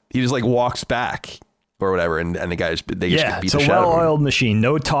know, he just like walks back or whatever. And the guys, they just beat the shit out of him. It's a well-oiled machine.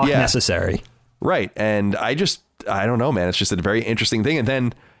 No talk necessary. Right. And I don't know, man. It's just a very interesting thing. And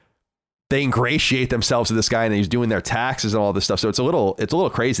then they ingratiate themselves to this guy and he's doing their taxes and all this stuff. So it's a little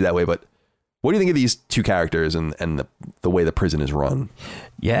crazy that way. But what do you think of these two characters and the way the prison is run?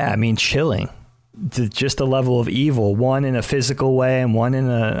 Yeah, I mean, chilling. Just the level of evil, one in a physical way and one in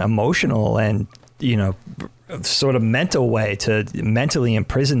an emotional and, you know, sort of mental way, to mentally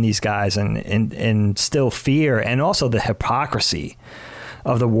imprison these guys and instill fear, and also the hypocrisy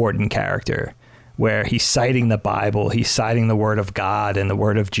of the warden character, where he's citing the Bible, he's citing the word of God and the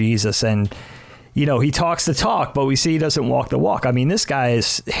word of Jesus. And, you know, he talks the talk, but we see he doesn't walk the walk. I mean, this guy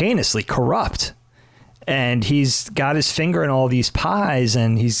is heinously corrupt and he's got his finger in all these pies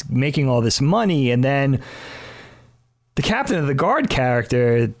and he's making all this money. And then the captain of the guard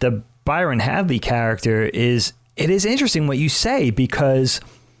character, the Byron Hadley character, it is interesting what you say, because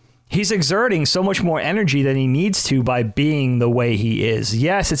he's exerting so much more energy than he needs to by being the way he is.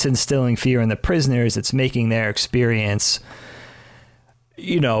 Yes, it's instilling fear in the prisoners. It's making their experience,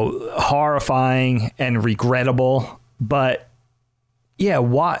 you know, horrifying and regrettable. But yeah,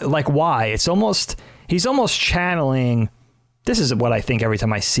 why? Like, why? It's almost, he's almost channeling. This is what I think every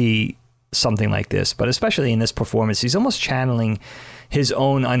time I see something like this, but especially in this performance, he's almost channeling his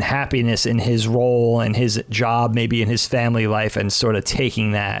own unhappiness in his role and his job, maybe in his family life, and sort of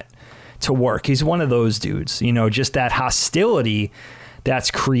taking that to work. He's one of those dudes, you know, just that hostility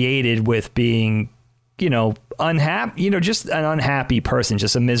that's created with being, you know, unhappy, you know, just an unhappy person,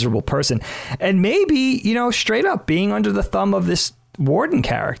 just a miserable person. And maybe, you know, straight up being under the thumb of this warden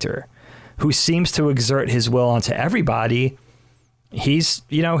character who seems to exert his will onto everybody. He's,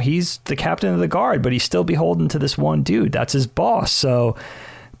 you know, he's the captain of the guard, but he's still beholden to this one dude. That's his boss. So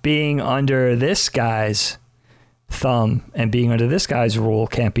being under this guy's thumb and being under this guy's rule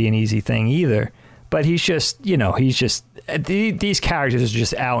can't be an easy thing either. But he's just, you know, these characters are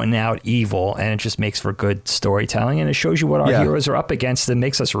just out and out evil, and it just makes for good storytelling, and it shows you what our heroes are up against and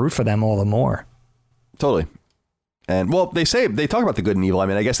makes us root for them all the more. Totally. And well, they talk about the good and evil. I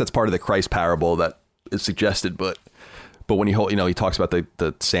mean, I guess that's part of the Christ parable that is suggested, but when he talks about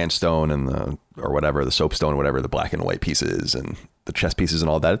the sandstone and the soapstone, whatever, the black and white pieces and the chess pieces and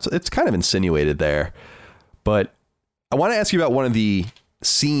all that, it's kind of insinuated there. But I want to ask you about one of the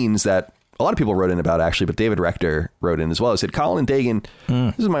scenes that a lot of people wrote in about, actually, but David Rector wrote in as well. He said, Colin and Dagan,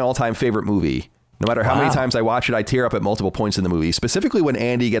 this is my all-time favorite movie. No matter how many times I watch it, I tear up at multiple points in the movie, specifically when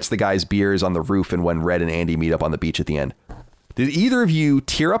Andy gets the guy's beers on the roof and when Red and Andy meet up on the beach at the end. Did either of you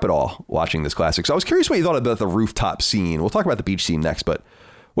tear up at all watching this classic? So I was curious what you thought about the rooftop scene. We'll talk about the beach scene next, but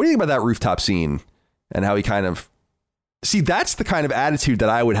what do you think about that rooftop scene and how he kind of... See, that's the kind of attitude that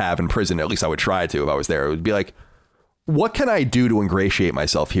I would have in prison. At least I would try to if I was there. It would be like, what can I do to ingratiate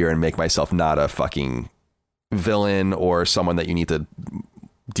myself here and make myself not a fucking villain or someone that you need to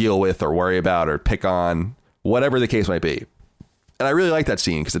deal with or worry about or pick on, whatever the case might be. And I really like that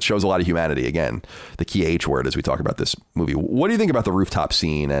scene because it shows a lot of humanity. Again, the key H word as we talk about this movie. What do you think about the rooftop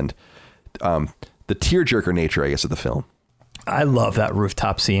scene and the tearjerker nature, I guess, of the film? I love that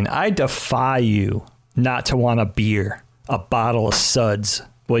rooftop scene. I defy you not to want a beer, a bottle of Suds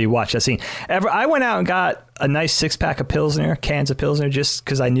you watch that scene. I went out and got a nice 6-pack of Pilsner, cans of Pilsner, just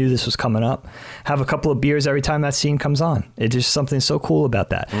because I knew this was coming up. Have a couple of beers every time that scene comes on. It's just something so cool about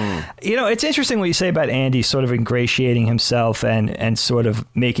that. It's interesting what you say about Andy sort of ingratiating himself and sort of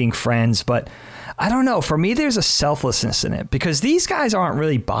making friends, but I don't know. For me, there's a selflessness in it because these guys aren't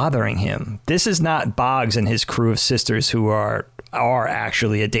really bothering him. This is not Boggs and his crew of sisters who are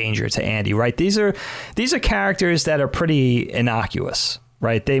actually a danger to Andy, right? These are characters that are pretty innocuous,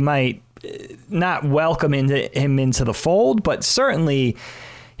 right? They might not welcome him into the fold, but certainly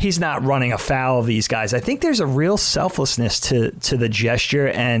he's not running afoul of these guys. I think there's a real selflessness to the gesture,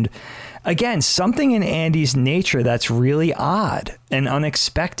 and again, something in Andy's nature that's really odd and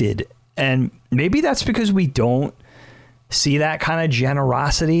unexpected. And maybe that's because we don't see that kind of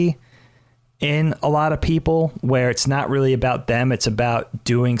generosity in a lot of people, where it's not really about them. It's about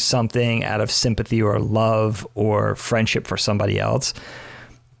doing something out of sympathy or love or friendship for somebody else.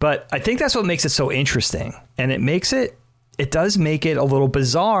 But I think that's what makes it so interesting. And it does make it a little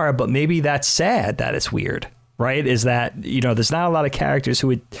bizarre, but maybe that's sad that it's weird, right? Is that, there's not a lot of characters who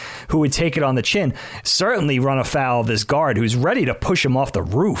would take it on the chin, certainly run afoul of this guard who's ready to push him off the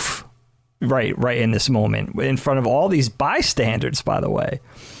roof right in this moment in front of all these bystanders, by the way.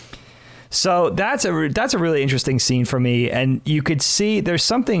 So that's a really interesting scene for me. And you could see there's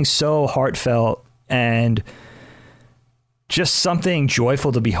something so heartfelt and just something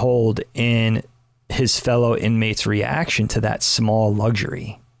joyful to behold in his fellow inmates' reaction to that small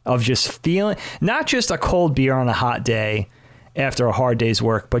luxury of just feeling, not just a cold beer on a hot day after a hard day's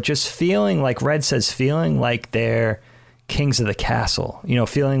work, but just feeling like Red says, feeling like they're kings of the castle,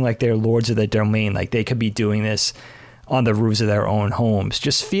 feeling like they're lords of the domain, like they could be doing this on the roofs of their own homes.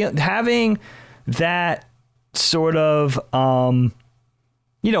 Just having that sort of,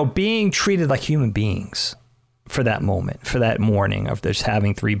 being treated like human beings for that moment, for that morning of just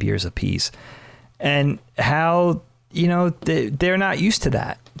having 3 beers apiece, and how, they're not used to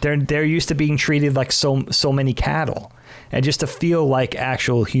that. They're used to being treated like so many cattle, and just to feel like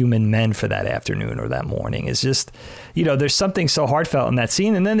actual human men for that afternoon or that morning is just, there's something so heartfelt in that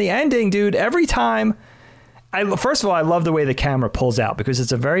scene. And then the ending, dude, every time. First of all, I love the way the camera pulls out because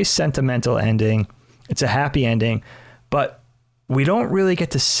it's a very sentimental ending. It's a happy ending, but we don't really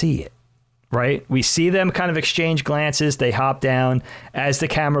get to see it, right? We see them kind of exchange glances. They hop down. As the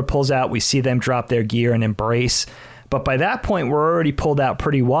camera pulls out, we see them drop their gear and embrace. But by that point, we're already pulled out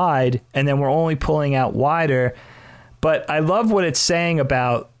pretty wide, and then we're only pulling out wider. But I love what it's saying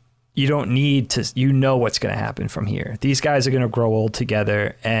about you don't need to, what's going to happen from here. These guys are going to grow old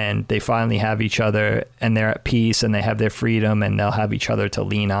together, and they finally have each other, and they're at peace, and they have their freedom, and they'll have each other to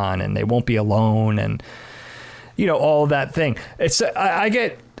lean on, and they won't be alone, and all of that thing. I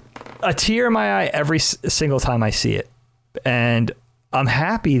get a tear in my eye every single time I see it, and I'm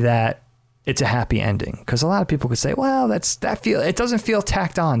happy that it's a happy ending, because a lot of people could say, well, it doesn't feel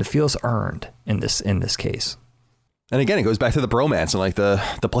tacked on. It feels earned in this case. And again, it goes back to the bromance and like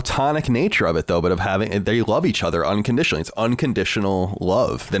the platonic nature of it, though, but they love each other unconditionally. It's unconditional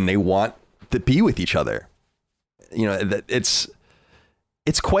love. Then they want to be with each other. It's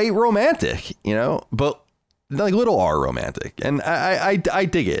quite romantic, but like little R romantic. And I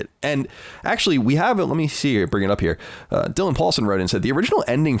dig it. And actually, we have it. Let me see here, bring it up here. Dylan Paulson wrote in and said the original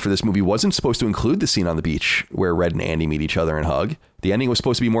ending for this movie wasn't supposed to include the scene on the beach where Red and Andy meet each other and hug. The ending was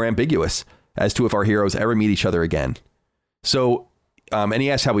supposed to be more ambiguous as to if our heroes ever meet each other again. So, and he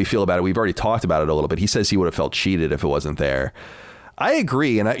asked how we feel about it. We've already talked about it a little bit. He says he would have felt cheated if it wasn't there. I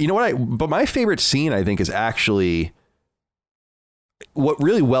agree. And but my favorite scene, I think, is actually what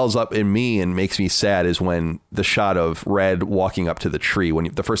really wells up in me and makes me sad is when the shot of Red walking up to the tree,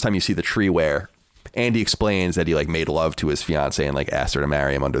 when the first time you see the tree where Andy explains that he like made love to his fiance and like asked her to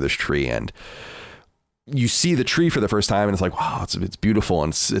marry him under this tree, and you see the tree for the first time and it's like, wow, it's beautiful.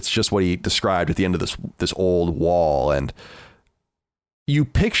 And it's just what he described at the end of this old wall. And you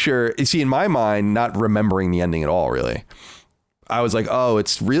see in my mind, not remembering the ending at all, really, I was like, oh,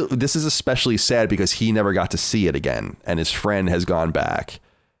 this is especially sad because he never got to see it again. And his friend has gone back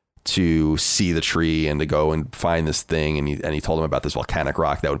to see the tree and to go and find this thing. And he told him about this volcanic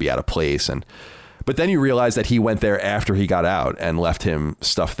rock that would be out of place. But then you realize that he went there after he got out and left him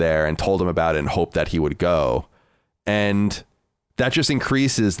stuff there and told him about it and hoped that he would go. And that just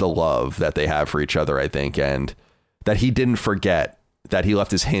increases the love that they have for each other, I think. And that he didn't forget that he left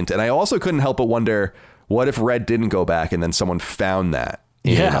his hint. And I also couldn't help but wonder, what if Red didn't go back and then someone found that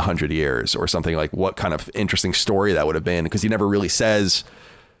in 100 years or something? Like what kind of interesting story that would have been, because he never really says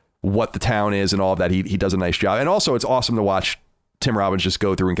what the town is and all of that. He does a nice job. And also it's awesome to watch Tim Robbins just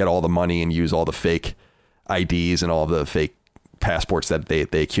go through and get all the money and use all the fake IDs and all the fake passports that they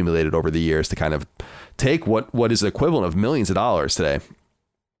accumulated over the years to kind of take what is the equivalent of millions of dollars today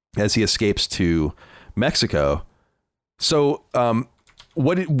as he escapes to Mexico. So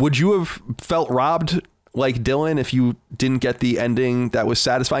would you have felt robbed like Dylan if you didn't get the ending that was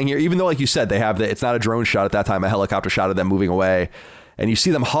satisfying here? Even though, like you said, they have it's not a drone shot at that time, a helicopter shot of them moving away, and you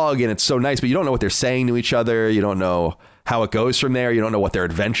see them hug and it's so nice, but you don't know what they're saying to each other. You don't know how it goes from there. You don't know what their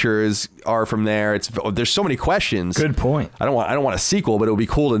adventures are from there. There's so many questions. Good point. I don't want a sequel, but it would be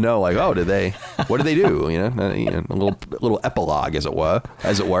cool to know, like, what did they do? A little epilogue, as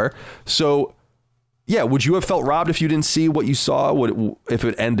it were. So yeah, would you have felt robbed if you didn't see what you saw? If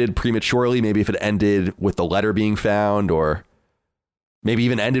it ended prematurely? Even if it ended with the letter being found, or maybe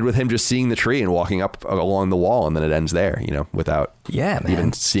even ended with him just seeing the tree and walking up along the wall, and then it ends there, without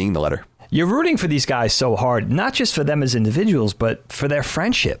even seeing the letter. You're rooting for these guys so hard, not just for them as individuals, but for their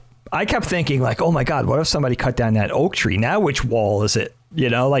friendship. I kept thinking, like, oh my God, what if somebody cut down that oak tree? Now which wall is it?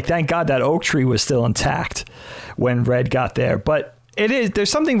 Thank God that oak tree was still intact when Red got there. But there's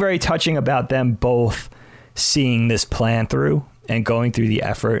something very touching about them both seeing this plan through and going through the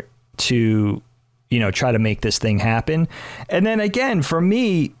effort to, try to make this thing happen. And then again, for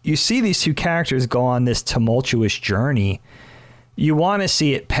me, you see these two characters go on this tumultuous journey. You want to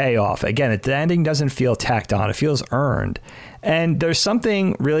see it pay off. Again, the ending doesn't feel tacked on. It feels earned. And there's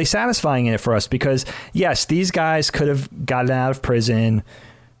something really satisfying in it for us because, yes, these guys could have gotten out of prison.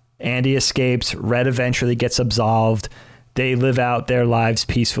 Andy escapes. Red eventually gets absolved. They live out their lives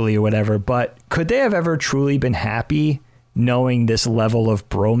peacefully or whatever. But could they have ever truly been happy knowing this level of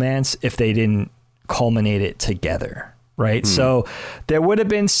bromance if they didn't culminate it together? Right. So there would have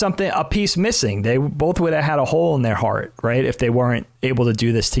been a piece missing. They both would have had a hole in their heart, right, if they weren't able to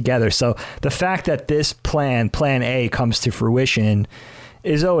do this together. So the fact that this plan A, comes to fruition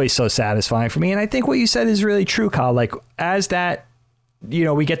is always so satisfying for me. And I think what you said is really true, Kyle. Like, as that,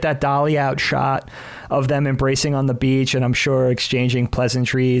 we get that dolly out shot of them embracing on the beach, and I'm sure exchanging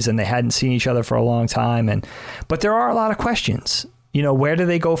pleasantries, and they hadn't seen each other for a long time. But there are a lot of questions. Where do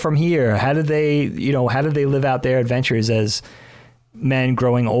they go from here? How do they live out their adventures as men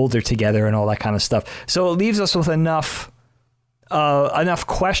growing older together and all that kind of stuff? So it leaves us with enough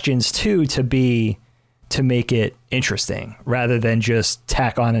questions too to make it interesting, rather than just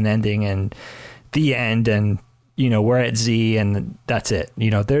tack on an ending and the end and we're at Z and that's it.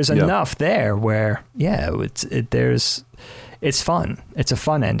 There's enough there where it's fun. It's a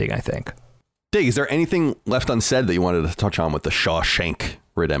fun ending, I think. Dig, is there anything left unsaid that you wanted to touch on with the Shawshank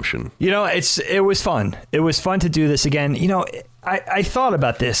Redemption? It was fun. It was fun to do this again. I thought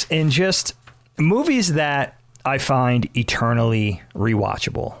about this in just movies that I find eternally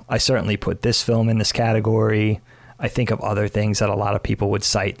rewatchable. I certainly put this film in this category. I think of other things that a lot of people would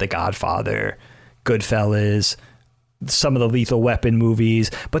cite: The Godfather, Goodfellas, some of the Lethal Weapon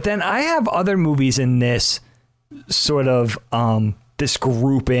movies. But then I have other movies in this sort of this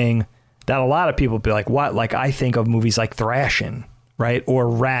grouping that a lot of people be like, what? Like, I think of movies like Thrashin', right? Or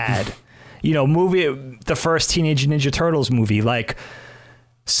Rad, the first Teenage Ninja Turtles movie.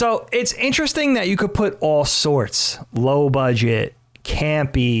 So it's interesting that you could put all sorts, low budget,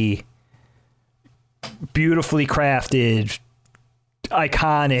 campy, beautifully crafted,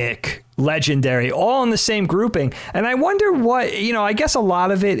 iconic, legendary, all in the same grouping. And I wonder what, I guess a lot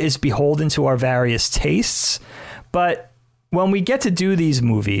of it is beholden to our various tastes, but when we get to do these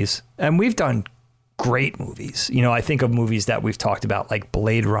movies, and we've done great movies, I think of movies that we've talked about, like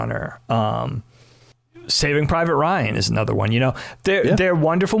Blade Runner, Saving Private Ryan is another one. They're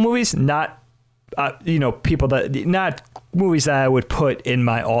wonderful movies, not not movies that I would put in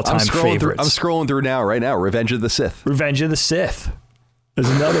my all-time favorites. I'm scrolling through right now. Revenge of the Sith. Revenge of the Sith is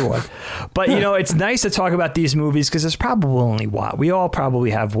another one. But, it's nice to talk about these movies because there's probably only we all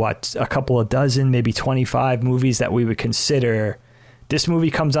probably have a couple of dozen, maybe 25 movies that we would consider. This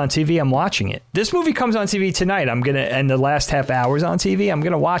movie comes on TV, I'm watching it. This movie comes on TV tonight, and the last half hour's on TV, I'm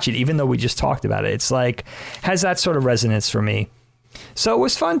going to watch it, even though we just talked about it. It's like, has that sort of resonance for me. So it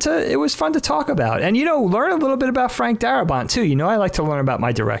was fun to talk about, and learn a little bit about Frank Darabont too. I like to learn about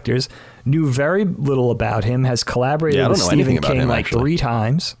my directors. Knew very little about him. Has collaborated with Stephen King 3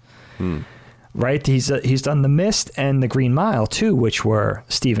 times. Right? He's done The Mist and The Green Mile too, which were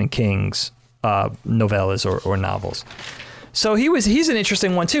Stephen King's novellas or novels. So he's an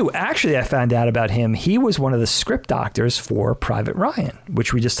interesting one too. Actually, I found out about him. He was one of the script doctors for Private Ryan,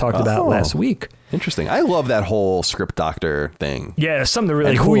 which we just talked about last week. Interesting. I love that whole script doctor thing. Yeah, there's something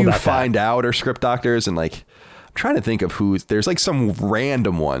really cool about that. Who you find out are script doctors, and I'm trying to think of there's some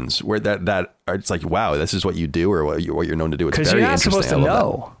random ones where that are, it's like, wow, this is what you do or what you're known to do. It's very interesting. Because you're not supposed to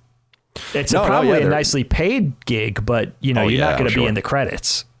know. It's probably a nicely paid gig, but you're not going to be in the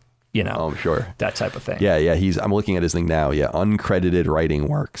credits. I'm sure. That type of thing. Yeah. I'm looking at his thing now. Yeah, uncredited writing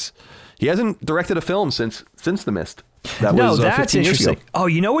works. He hasn't directed a film since The Mist. That's interesting. Oh,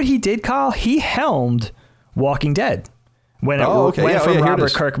 you know what he did, Kyle? He helmed Walking Dead. When it went from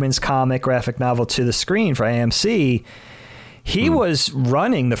Robert Kirkman's comic graphic novel to the screen for AMC, he was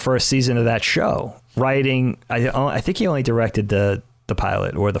running the first season of that show, writing. I think he only directed the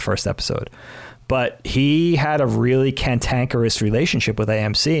pilot or the first episode, but he had a really cantankerous relationship with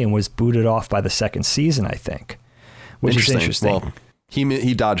AMC and was booted off by the second season, I think, which is interesting. Well,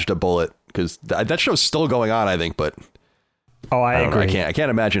 he dodged a bullet because that show's still going on, I think, but I agree. I can't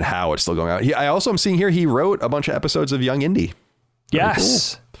imagine how it's still going on. I also am seeing here he wrote a bunch of episodes of Young Indy.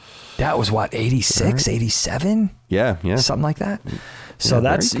 Yes. Cool. That was 86, 87? Yeah. Something like that. So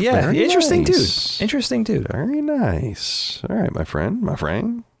that's interesting, nice. Dude. Interesting, dude. Very nice. All right, my friend.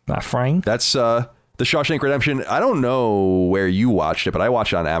 That's the Shawshank Redemption. I don't know where you watched it, but I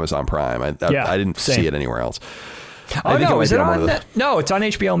watched it on Amazon Prime. I didn't see it anywhere else. Is it on that? No, it's on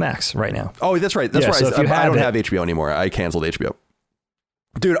HBO Max right now. Oh, that's right. That's right. So I don't have HBO anymore. I canceled HBO.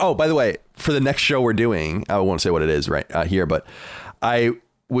 Dude, by the way, for the next show we're doing, I won't say what it is right here, but I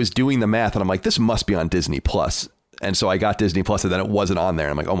was doing the math and I'm like, this must be on Disney Plus. And so I got Disney Plus and then it wasn't on there.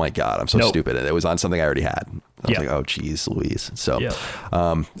 And I'm like, oh my God, I'm so stupid. And it was on something I already had. I was like, oh, geez, Louise. So,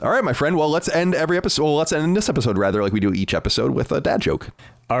 all right, my friend. Well, let's end every episode. Well, let's end this episode rather like we do each episode with a dad joke.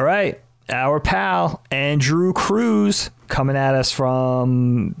 All right. Our pal, Andrew Cruz, coming at us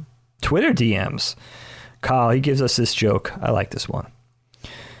from Twitter DMs. Kyle, he gives us this joke. I like this one.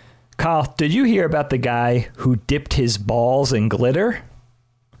 Kyle, did you hear about the guy who dipped his balls in glitter?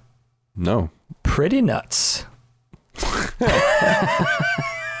 No. Pretty nuts.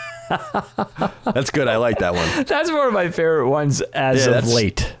 That's good. I like that one. That's one of my favorite ones of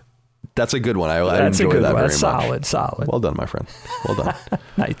late. That's a good one. I enjoy that very much. Solid. Well done, my friend. Well done.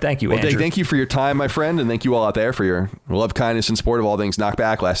 Thank you, Andrew. Thank you for your time, my friend. And thank you all out there for your love, kindness, and support of all things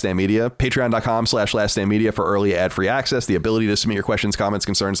Knockback, Last Stand Media. Patreon.com/Last Stand Media for early ad-free access, the ability to submit your questions, comments,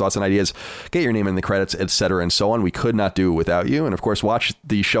 concerns, thoughts, and ideas, get your name in the credits, etc., and so on. We could not do without you. And of course, watch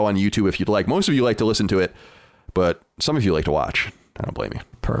the show on YouTube if you'd like. Most of you like to listen to it, but some of you like to watch. I don't blame you.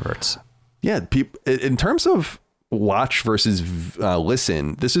 Perverts. Yeah. In terms of watch versus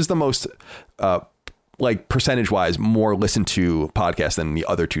listen, this is the most percentage wise more listened to podcast than the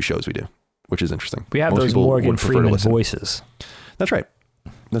other two shows we do, which is interesting. We have those Morgan Freeman voices. That's right.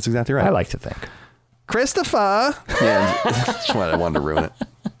 That's exactly right. I like to think. Christopher. Yeah, I wanted to ruin it.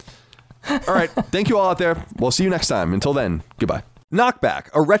 All right. Thank you all out there. We'll see you next time. Until then, goodbye. Knockback,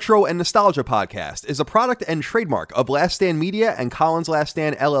 a retro and nostalgia podcast, is a product and trademark of Last Stand Media and Collins Last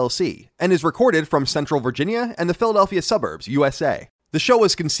Stand LLC, and is recorded from Central Virginia and the Philadelphia suburbs, USA. The show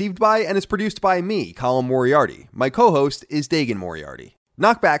was conceived by and is produced by me, Colin Moriarty. My co-host is Dagan Moriarty.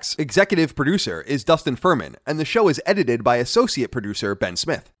 Knockback's executive producer is Dustin Furman, and the show is edited by associate producer Ben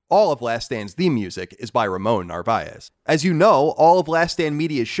Smith. All of Last Stand's theme music is by Ramon Narvaez. As you know, all of Last Stand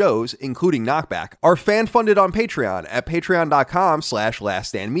Media's shows, including Knockback, are fan-funded on Patreon at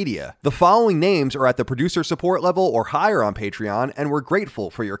patreon.com/laststandmedia. The following names are at the producer support level or higher on Patreon, and we're grateful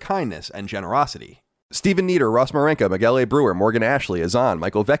for your kindness and generosity. Stephen Nieder, Ross Marenka, Miguel A. Brewer, Morgan Ashley, Azan,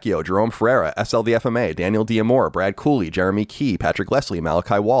 Michael Vecchio, Jerome Ferreira, SL the FMA, Daniel Diamore, Brad Cooley, Jeremy Key, Patrick Leslie,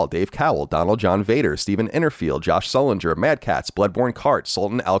 Malachi Wall, Dave Cowell, Donald John Vader, Stephen Innerfield, Josh Sullinger, Mad Cats, Bloodborne Cart,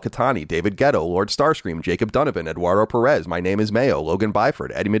 Sultan Al-Katani, David Ghetto, Lord Starscream, Jacob Donovan, Eduardo Perez, My Name is Mayo, Logan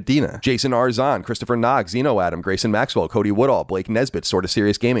Byford, Eddie Medina, Jason Arzan, Christopher Nog, Zeno Adam, Grayson Maxwell, Cody Woodall, Blake Nesbitt, Sorta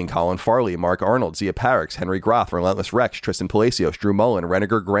Serious Gaming, Colin Farley, Mark Arnold, Zia Parix, Henry Groth, Relentless Rex, Tristan Palacios, Drew Mullen,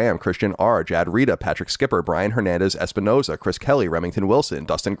 Reniger Graham, Christian R, Jad Rita, Patrick Skipper, Brian Hernandez Espinoza, Chris Kelly, Remington Wilson,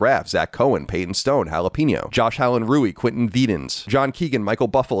 Dustin Graff, Zach Cohen, Peyton Stone, Jalapeno, Josh Hallen Rui, Quentin Vedens, John Keegan, Michael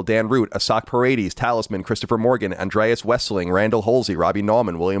Buffalo, Dan Root, Asak Paredes, Talisman, Christopher Morgan, Andreas Westling, Randall Holsey, Robbie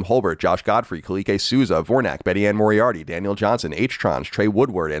Nauman, William Holbert, Josh Godfrey, Kalike Souza, Vornak, Betty Ann Moriarty, Daniel Johnson, H-Trons, Trey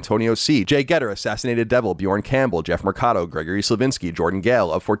Woodward, Antonio C., Jay Getter, Assassinated Devil, Bjorn Campbell, Jeff Mercado, Gregory Slavinsky, Jordan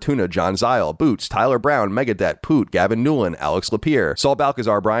Gale, Of Fortuna, John Zile, Boots, Tyler Brown, Megadet, Poot, Gavin Newland, Alex Lapierre, Saul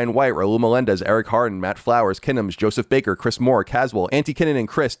Balcazar, Brian White, Raul Melendez, Eric Harden, Matt Flowers, Kinnams, Joseph Baker, Chris Moore, Caswell, Auntie Kinnan and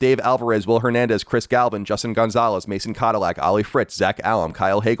Chris, Dave Alvarez, Will Hernandez, Chris Galvin, Justin Gonzalez, Mason Cadillac, Ollie Fritz, Zach Allum,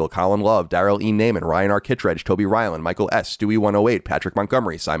 Kyle Hagel, Colin Love, Daryl E. Naiman, Ryan R. Kittredge, Toby Ryland, Michael S., Stewie 108, Patrick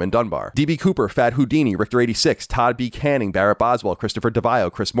Montgomery, Simon Dunbar, DB Cooper, Fat Houdini, Richter 86, Todd B. Canning, Barrett Boswell, Christopher DeVio,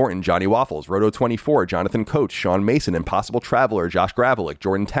 Chris Morton, Johnny Waffles, Roto 24, Jonathan Coates, Sean Mason, Impossible Traveler, Josh Gravelick,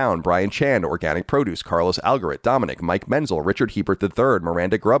 Jordan Town, Brian Chan, Organic Produce, Carlos Algarit, Dominic, Mike Menzel, Richard Hebert III,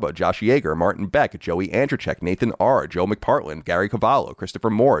 Miranda Grubba, Josh Yeager, Martin Beck, Joey Andrzejczyk, Nathan R., Joe McPartland, Gary Cavallo, Christopher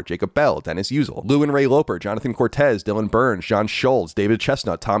Moore, Jacob Bell, Dennis Usel, Lou and Ray Loper, Jonathan Cortez, Dylan Burns, John Schultz, David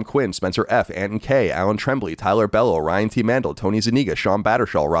Chestnut, Tom Quinn, Spencer F., Anton K., Alan Tremblay, Tyler Bello, Ryan T. Mandel, Tony Zuniga, Sean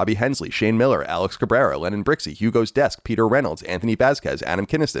Battershaw, Robbie Hensley, Shane Miller, Alex Cabrera, Lennon Brixey, Hugo's Desk, Peter Reynolds, Anthony Vasquez, Adam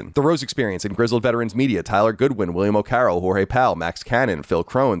Kinniston, The Rose Experience and Grizzled Veterans Media, Tyler Goodwin, William O'Carroll, Jorge Powell, Max Cannon, Phil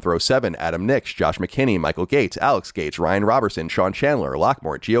Crone, Throw 7, Adam Nix, Josh McKinney, Michael Gates, Alex Gates, Ryan Robertson, Sean Chandler,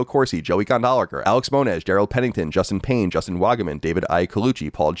 Lockmore, Gio Corsi, Joey Gondolacher, Alex Moniz, Gerald Pennington, Justin Payne, Justin Wagaman, David I.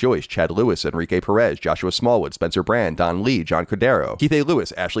 Colucci, Paul Joyce, Chad Lewis, Enrique Perez, Joshua Smallwood, Spencer Brand, Don Lee, John Cordero, Keith A.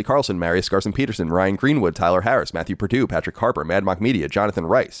 Lewis, Ashley Carlson, Marius Garson Peterson, Ryan Greenwood, Tyler Harris, Matthew Purdue, Patrick Harper, Mad Mock Media, Jonathan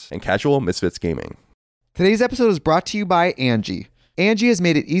Rice, and Casual Misfits Gaming. Today's episode is brought to you by Angie. Angie has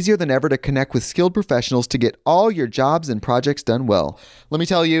made it easier than ever to connect with skilled professionals to get all your jobs and projects done well. Let me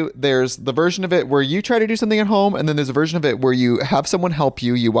tell you, there's the version of it where you try to do something at home, and then there's a version of it where you have someone help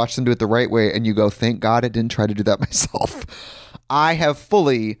you, you watch them do it the right way, and you go, thank God I didn't try to do that myself. I have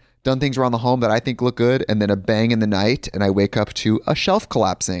fully done things around the home that I think look good, and then a bang in the night, and I wake up to a shelf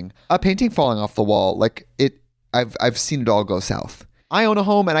collapsing, a painting falling off the wall. I've seen it all go south. I own a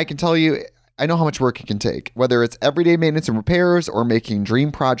home, and I can tell you, I know how much work it can take. Whether it's everyday maintenance and repairs or making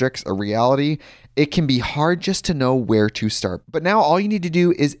dream projects a reality, it can be hard just to know where to start. But now all you need to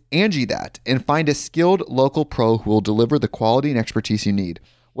do is Angie that and find a skilled local pro who will deliver the quality and expertise you need.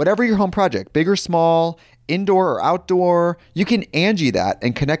 Whatever your home project, big or small, indoor or outdoor, you can Angie that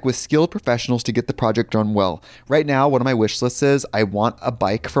and connect with skilled professionals to get the project done well. Right now, one of my wish lists is I want a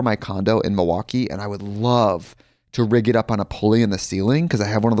bike for my condo in Milwaukee, and I would love to rig it up on a pulley in the ceiling because I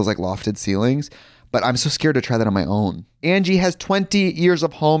have one of those like lofted ceilings, but I'm so scared to try that on my own. Angie has 20 years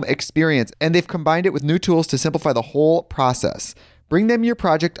of home experience, and they've combined it with new tools to simplify the whole process. Bring them your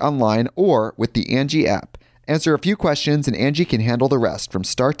project online or with the Angie app. Answer a few questions and Angie can handle the rest from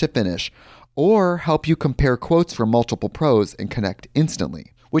start to finish, or help you compare quotes from multiple pros and connect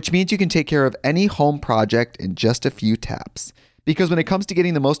instantly, which means you can take care of any home project in just a few taps. Because when it comes to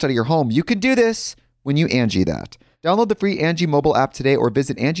getting the most out of your home, you can do this when you Angie that. Download the free Angie mobile app today or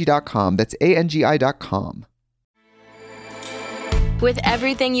visit Angie.com. That's ANGI.com. With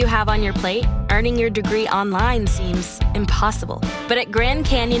everything you have on your plate, earning your degree online seems impossible. But at Grand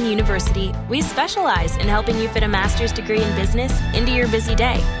Canyon University, we specialize in helping you fit a master's degree in business into your busy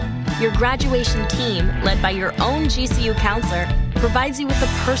day. Your graduation team, led by your own GCU counselor, provides you with the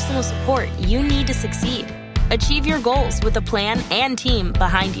personal support you need to succeed. Achieve your goals with a plan and team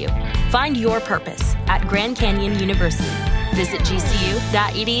behind you. Find your purpose at Grand Canyon University. Visit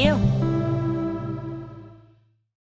gcu.edu.